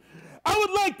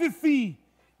like to see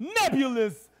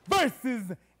Nebulous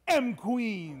versus M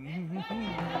Queen.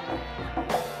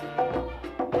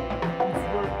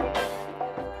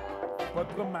 Pas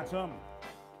de trouble, ma chum.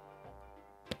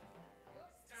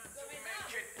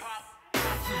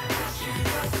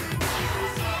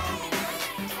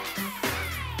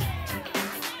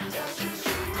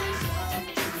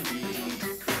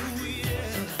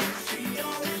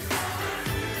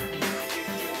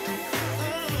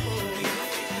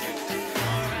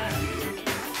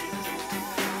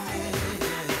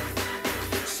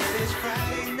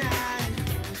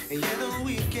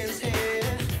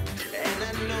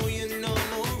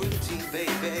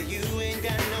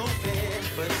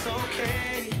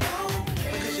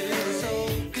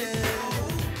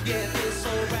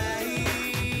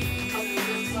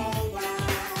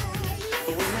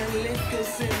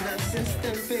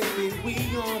 Baby, we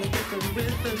on a different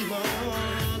rhythm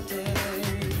all day.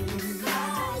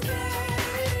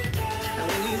 And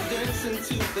when you dancing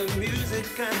to the music,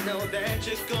 I know that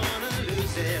you're gonna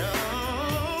lose it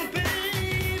all,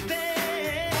 baby.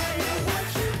 What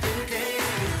you thinking?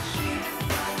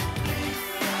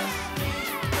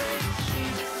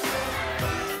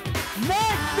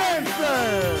 Next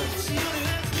dancer!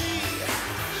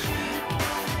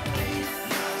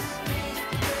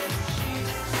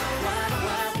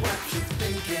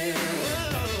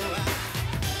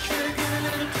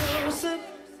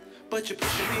 But you're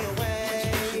pushing me away.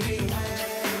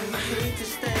 I hate to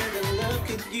stand and look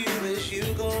at you as you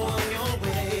go on your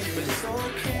way. But it's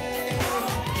okay,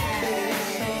 baby,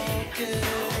 it's all good.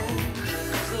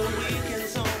 'Cause the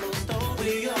weekend's almost over,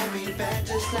 you'll be back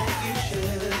just like you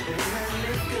should. And that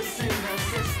liquor's in our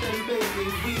system, baby,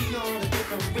 we on a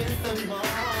different rhythm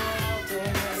all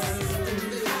day.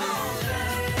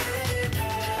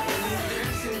 When you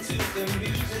listen to the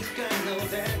music, I know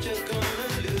that you're gonna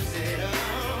lose it all.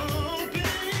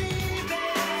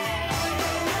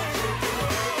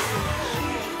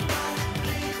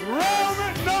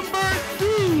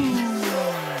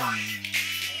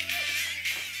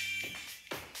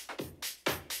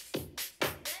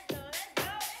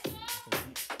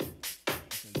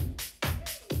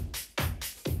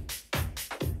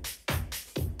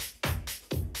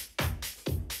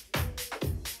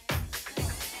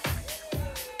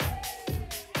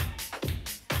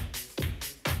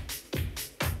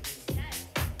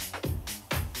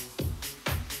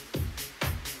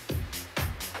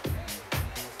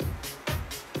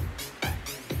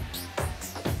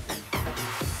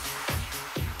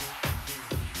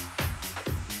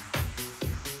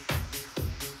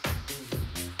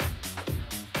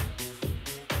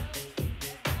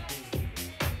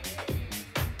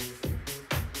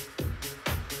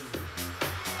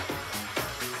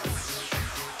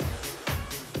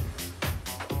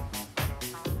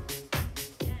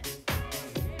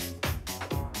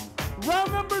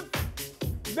 Round number...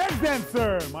 Next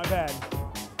dancer, my bad.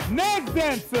 Next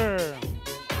dancer.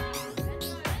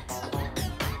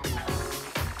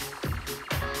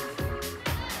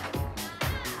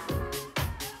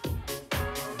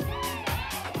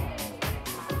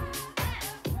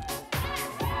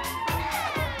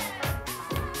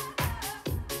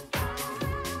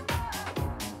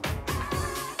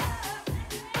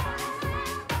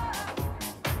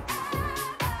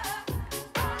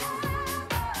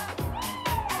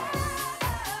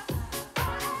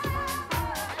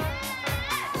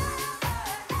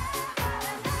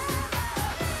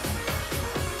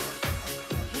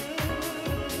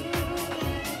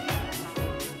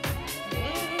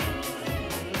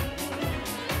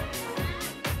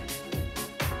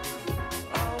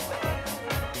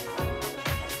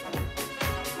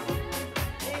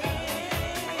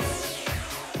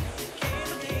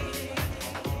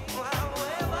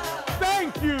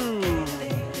 Thank you.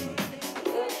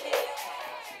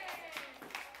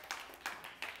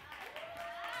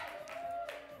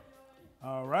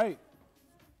 All right.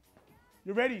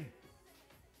 You ready?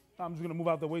 I'm just gonna move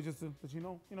out the way just to let you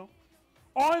know.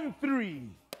 On 3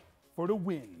 for the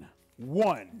win.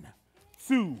 1,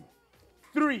 2,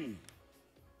 3.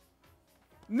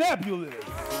 Nebulous.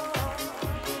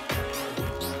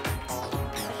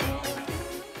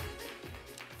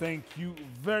 Thank you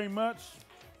very much.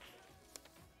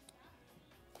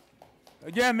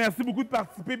 Again, merci beaucoup de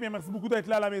participer, puis merci beaucoup d'être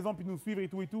là à la maison puis de nous suivre et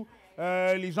tout.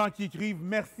 Les gens qui écrivent,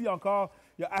 merci encore.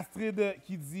 Il y a Astrid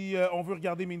qui dit on veut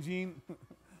regarder mes jeans.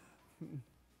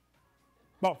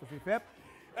 Bon, ça c'est fait.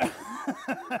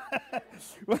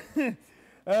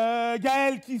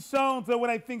 Gaël qui chante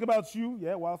What I Think About You.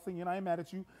 Yeah, while singing, I am mad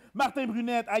at you. Martin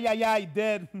Brunette, aïe aïe aïe,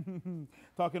 dead.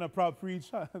 Talking a proud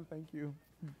preach. Thank you.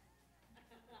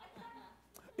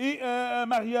 Et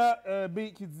Maria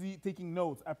B qui dit taking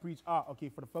notes. I preach. Ah, okay,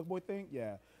 for the fuckboy thing?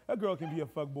 Yeah. A girl can be a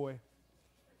fuckboy.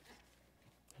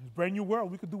 Brand new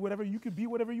world. We could do whatever. You could be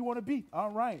whatever you want to be.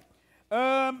 All right.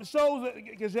 Chose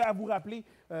que j'ai à vous rappeler,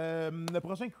 le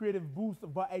prochain Creative Boost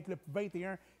va être le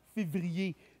 21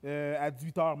 février à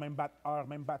 18h,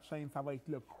 même bat chaîne. Ça va être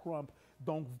le Crump.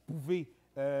 Donc, vous pouvez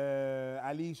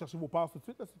aller chercher vos passes tout de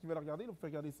suite, là, ceux qui veulent regarder. Là, vous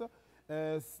pouvez regarder ça.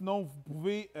 Sinon, vous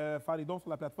pouvez faire les dons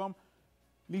sur la plateforme.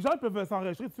 Les gens peuvent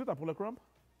s'enregistrer tout de suite hein, pour le Crump.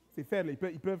 C'est fait, là.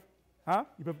 Ils peuvent. Hein?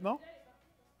 Ils peuvent. Non?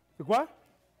 C'est quoi?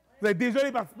 Vous avez déjà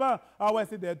les participants. Ah ouais,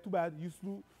 c'est dead. Too bad. You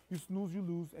snooze, you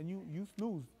lose, and you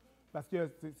snooze. Parce que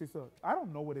c'est ça. I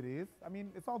don't know what it is. I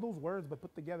mean, it's all those words, but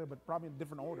put together, but probably in a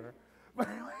different order.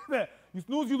 You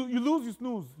snooze, you lose, you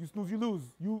snooze. You snooze, you lose.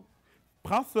 You...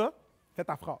 Prends ça, fais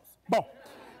ta phrase. Bon.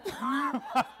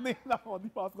 Non, on n'y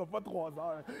passera pas 3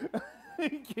 heures.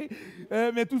 Okay.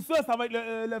 Mais tout ça, ça va être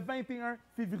le 21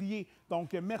 février.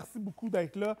 Donc, merci beaucoup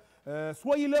d'être là.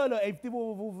 Soyez là, invitez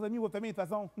vos amis, vos familles. De toute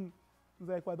façon, vous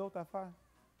avez quoi d'autre à faire?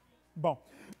 Bon.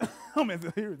 Non, mais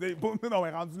sérieux, on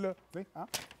est rendu là. Hein?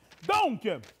 Donc,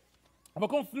 on va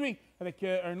continuer avec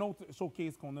un autre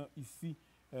showcase qu'on a ici.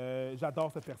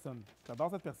 J'adore cette personne.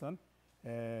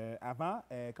 Avant,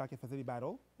 quand elle faisait les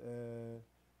battles,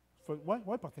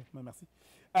 ouais, parfait. Merci.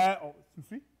 Tu me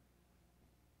suis?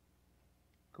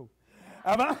 Cool.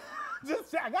 Avant,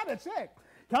 I gotta check.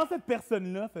 Quand cette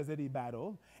personne-là faisait des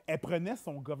battles, elle prenait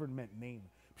son government name.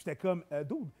 Puis j'étais comme,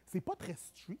 dude, c'est pas très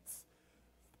streets.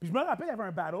 Puis je me rappelle, il y avait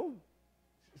un battle.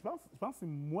 Je pense que c'est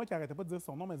moi qui arrêtais pas de dire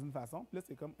son nom, mais d'une façon. Puis là,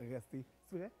 c'est comme resté.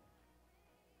 C'est vrai?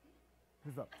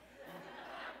 C'est ça.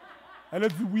 Elle a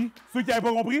dit oui. Ceux qui n'avaient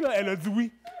pas compris, là, elle a dit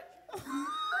oui.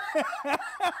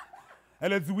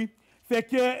 Elle a dit oui. Fait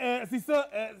que c'est ça.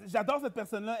 J'adore cette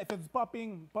personne-là. Elle fait du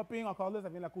popping. Popping, encore là, ça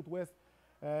vient de la côte ouest.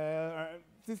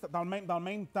 Dans le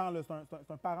même temps,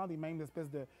 c'est un parent des mêmes espèces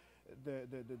de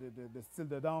style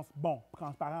de danse. Bon,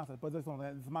 transparent, ça ne veut pas dire qu'ils sont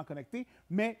vraiment connectés,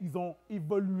 mais ils ont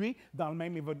évolué dans le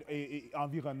même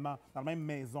environnement, dans la même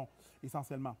maison,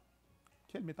 essentiellement.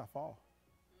 Quelle métaphore!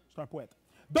 Je suis un poète.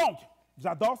 Donc,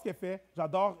 j'adore ce qu'elle fait.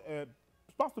 J'adore...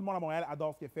 je pense que tout le monde à Montréal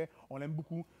adore ce qu'elle fait. On l'aime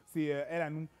beaucoup. C'est elle à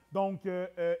nous. Donc,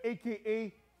 a.k.a.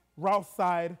 Rawss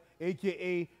Side,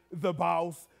 a.k.a. The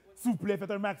Boss. S'il vous plaît,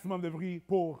 faites un maximum de bruit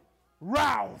pour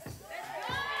Rawss!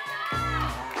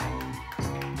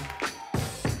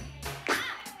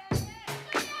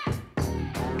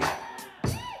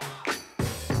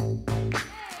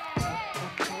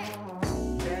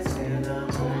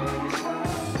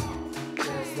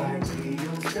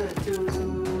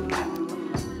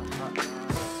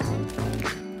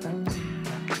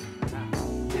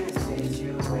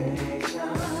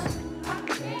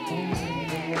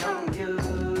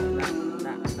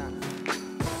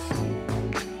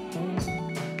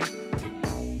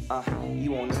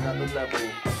 You on another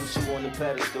level. put you on the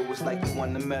pedestal, it's like you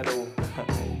won the medal.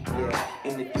 Yeah,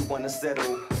 and if you wanna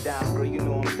settle down, girl, you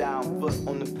know I'm down, foot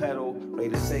on the pedal. Ready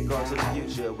to take off to the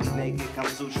future. We naked, Kama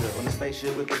Sutra. On the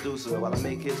spaceship with producer while I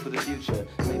make hits for the future.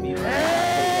 Maybe you can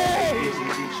make in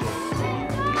the future. Maybe you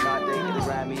can be my day to the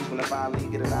Grammys when I finally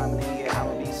get a nominee. Yeah,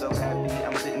 I'ma be so happy.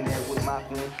 I'm sitting there with my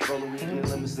queen, rolling weed in the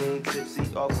limousine, tipsy,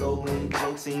 off golden,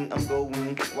 protein, I'm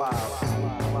going wild.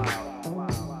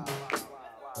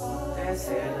 That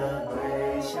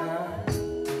celebration,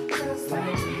 just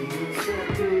like we used to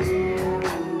do.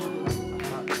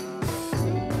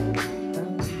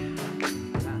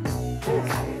 This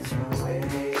situation,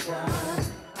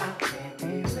 I can't be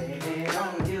waiting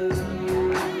on you.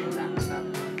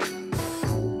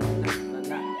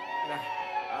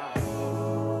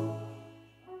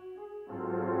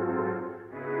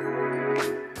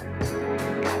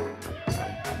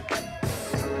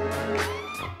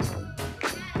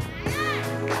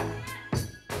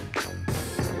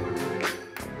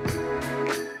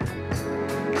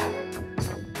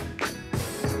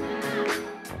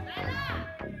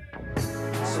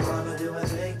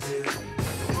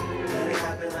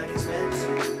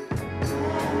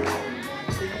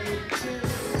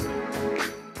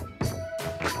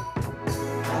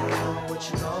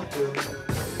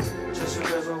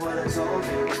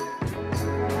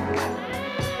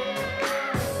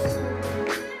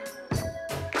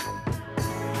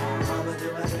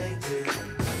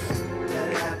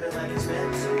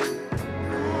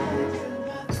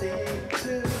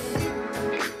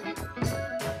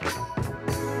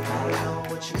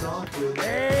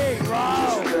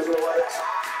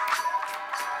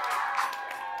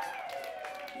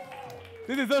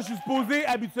 C'est ça, je suis supposé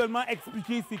habituellement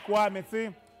expliquer c'est quoi, mais tu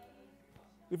sais,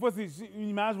 des fois, c'est une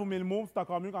image vaut 1000 mots, c'est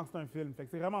encore mieux quand c'est un film. Fait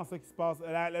que c'est vraiment ça qui se passe.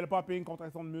 Le popping,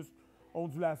 contraction de muscles,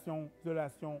 ondulation,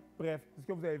 isolation, bref, c'est ce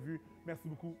que vous avez vu. Merci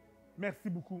beaucoup. Merci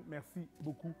beaucoup. Merci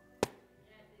beaucoup.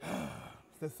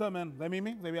 C'était ça, man. Vous avez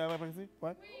aimé? Vous avez apprécié?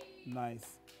 Ouais?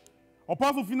 Nice. On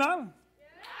passe au final?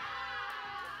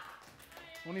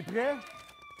 On est prêts?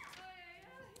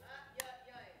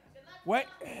 Ouais.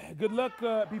 Good luck,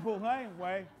 people.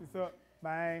 Ouais, c'est ça.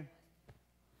 Ben,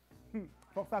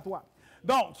 force à toi.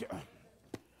 Donc,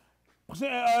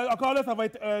 encore là, ça va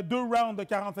être 2 rounds de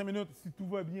 45 minutes si tout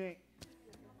va bien.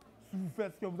 Si vous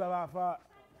faites ce que vous avez à faire.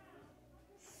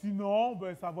 Sinon,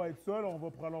 ben, ça va être ça. Là, on va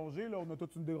prolonger. Là, on a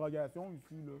toute une dérogation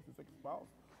ici. Là, c'est ça qui se passe.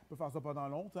 On peut faire ça pendant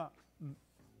longtemps.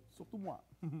 Surtout moi.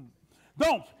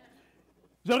 Donc,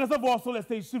 j'aimerais ça voir sur le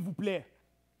stage, s'il vous plaît.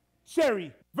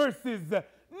 Cherry versus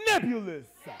Nebulous.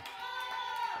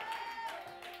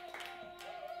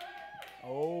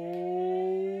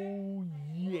 Oh,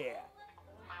 yeah.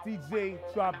 DJ,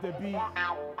 drop the beat.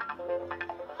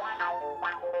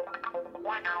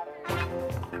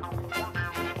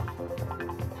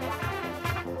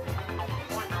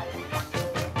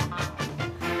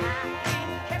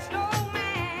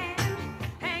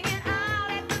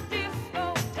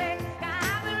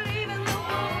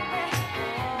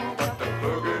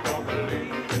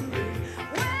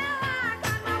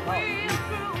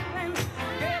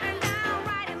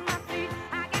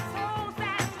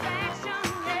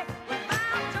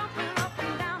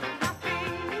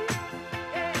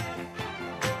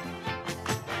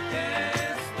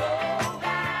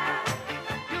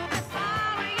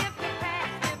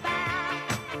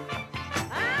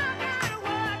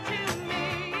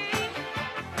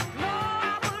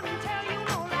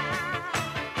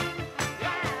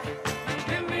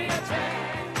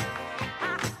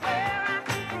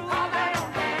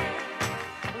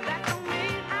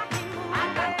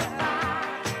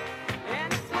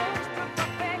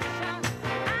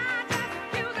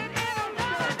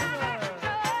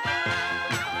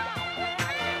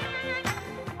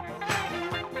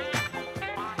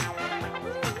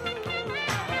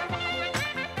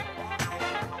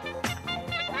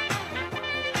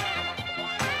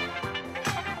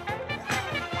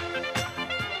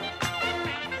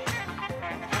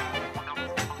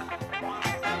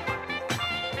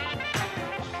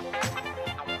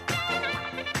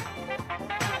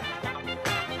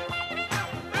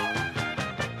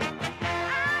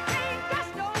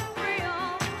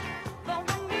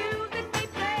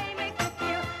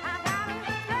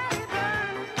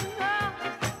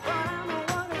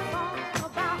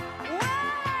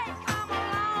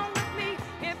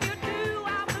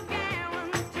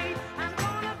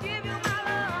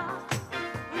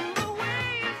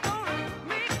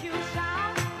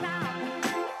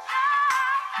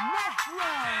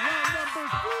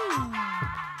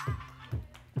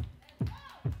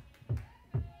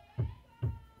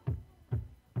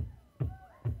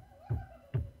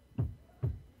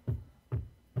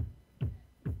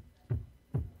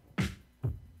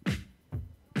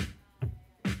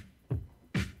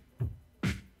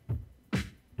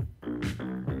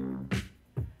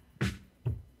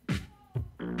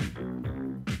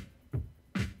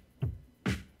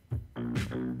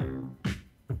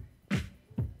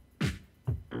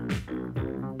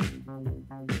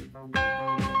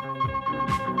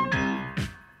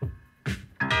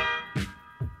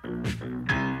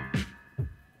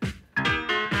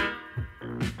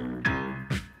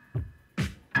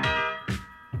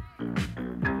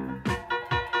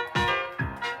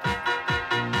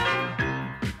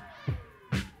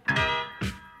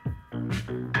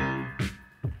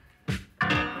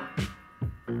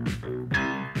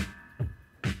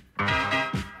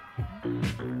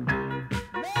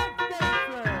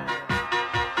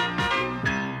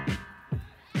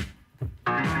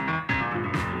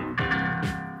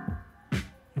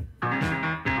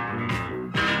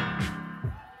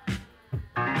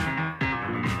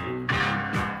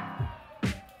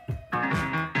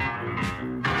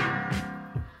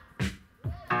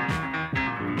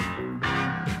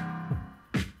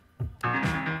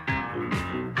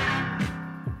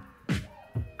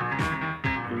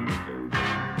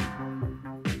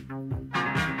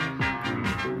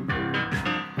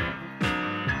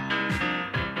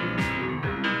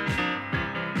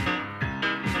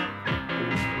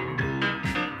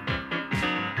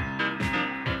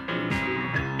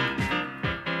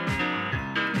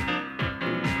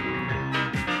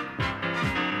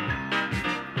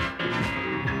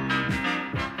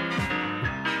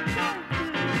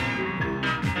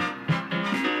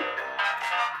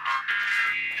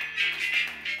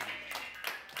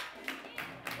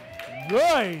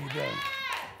 Good.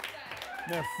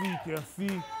 Merci,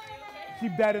 merci.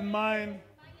 Keep that in mind.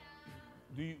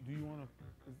 Do you want to?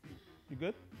 You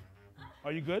good?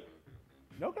 Are you good?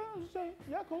 Okay, I'm just saying.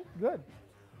 Yeah, cool. Good.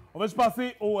 On va juste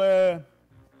passer au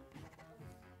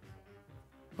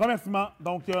remerciements.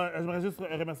 Donc, j'aimerais juste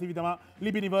remercier évidemment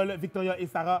les bénévoles, Victoria et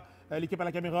Sarah, l'équipe à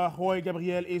la caméra, Hoi,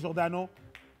 Gabriel et Giordano.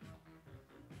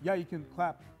 Yeah, you can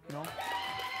clap, you know.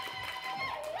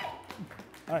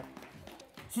 All right.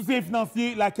 Soutien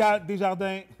financier, la CAD,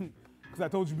 Desjardins. Because I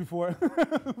told you before.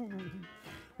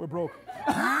 We're broke.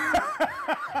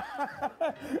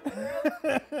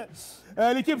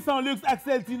 L'équipe sans luxe,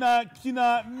 Axel, Tina,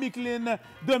 Kina, Miklin,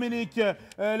 Dominique,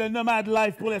 le Nomad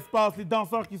Life pour l'espace, les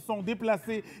danseurs qui se sont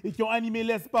déplacés et qui ont animé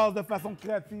l'espace de façon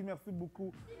créative. Merci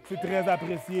beaucoup. C'est très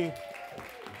apprécié.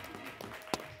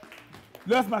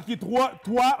 Là, c'est marqué 3.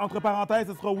 Toi, entre parenthèses,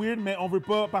 ce sera weird, mais on ne veut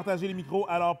pas partager les micros.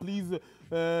 Alors, please,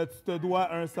 tu te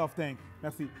dois un self-tank.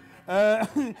 Merci.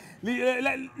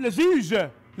 Le juge,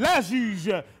 la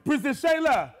juge, Princess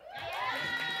Shayla.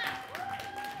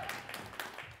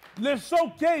 Le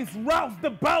showcase, Rawss the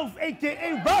Boss,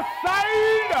 a.k.a.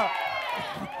 Vixen.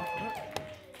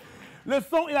 Le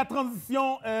son et la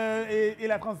transition,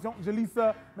 je lis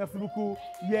ça. Merci beaucoup.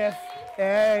 Yes.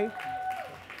 Hey.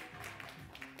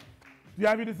 Do you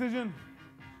have your decision?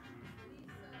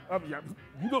 Yeah,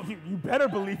 you better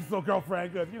believe so,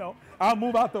 girlfriend, because, you know, I'll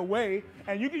move out the way,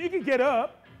 and you can get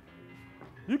up.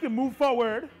 You can move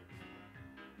forward.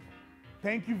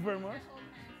 Thank you very much.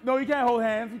 No, you can't hold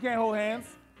hands. You can't hold hands.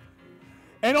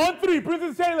 And on 3,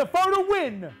 Princess Shayla for the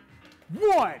win.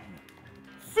 1,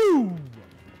 2,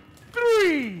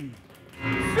 3.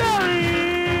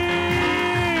 Série!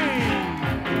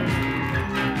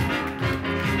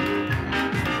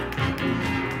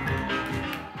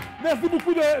 Merci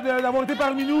beaucoup d'avoir été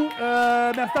parmi nous.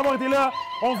 Merci d'avoir été là.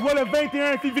 On se voit le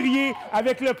 21 février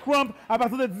avec le Crump à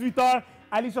partir de 18h.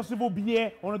 Allez chercher vos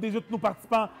billets. On a déjà tous nos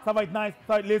participants. Ça va être nice,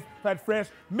 ça va être lisse, ça va être fresh.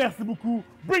 Merci beaucoup.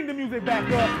 Bring the music back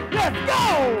up. Let's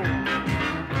go!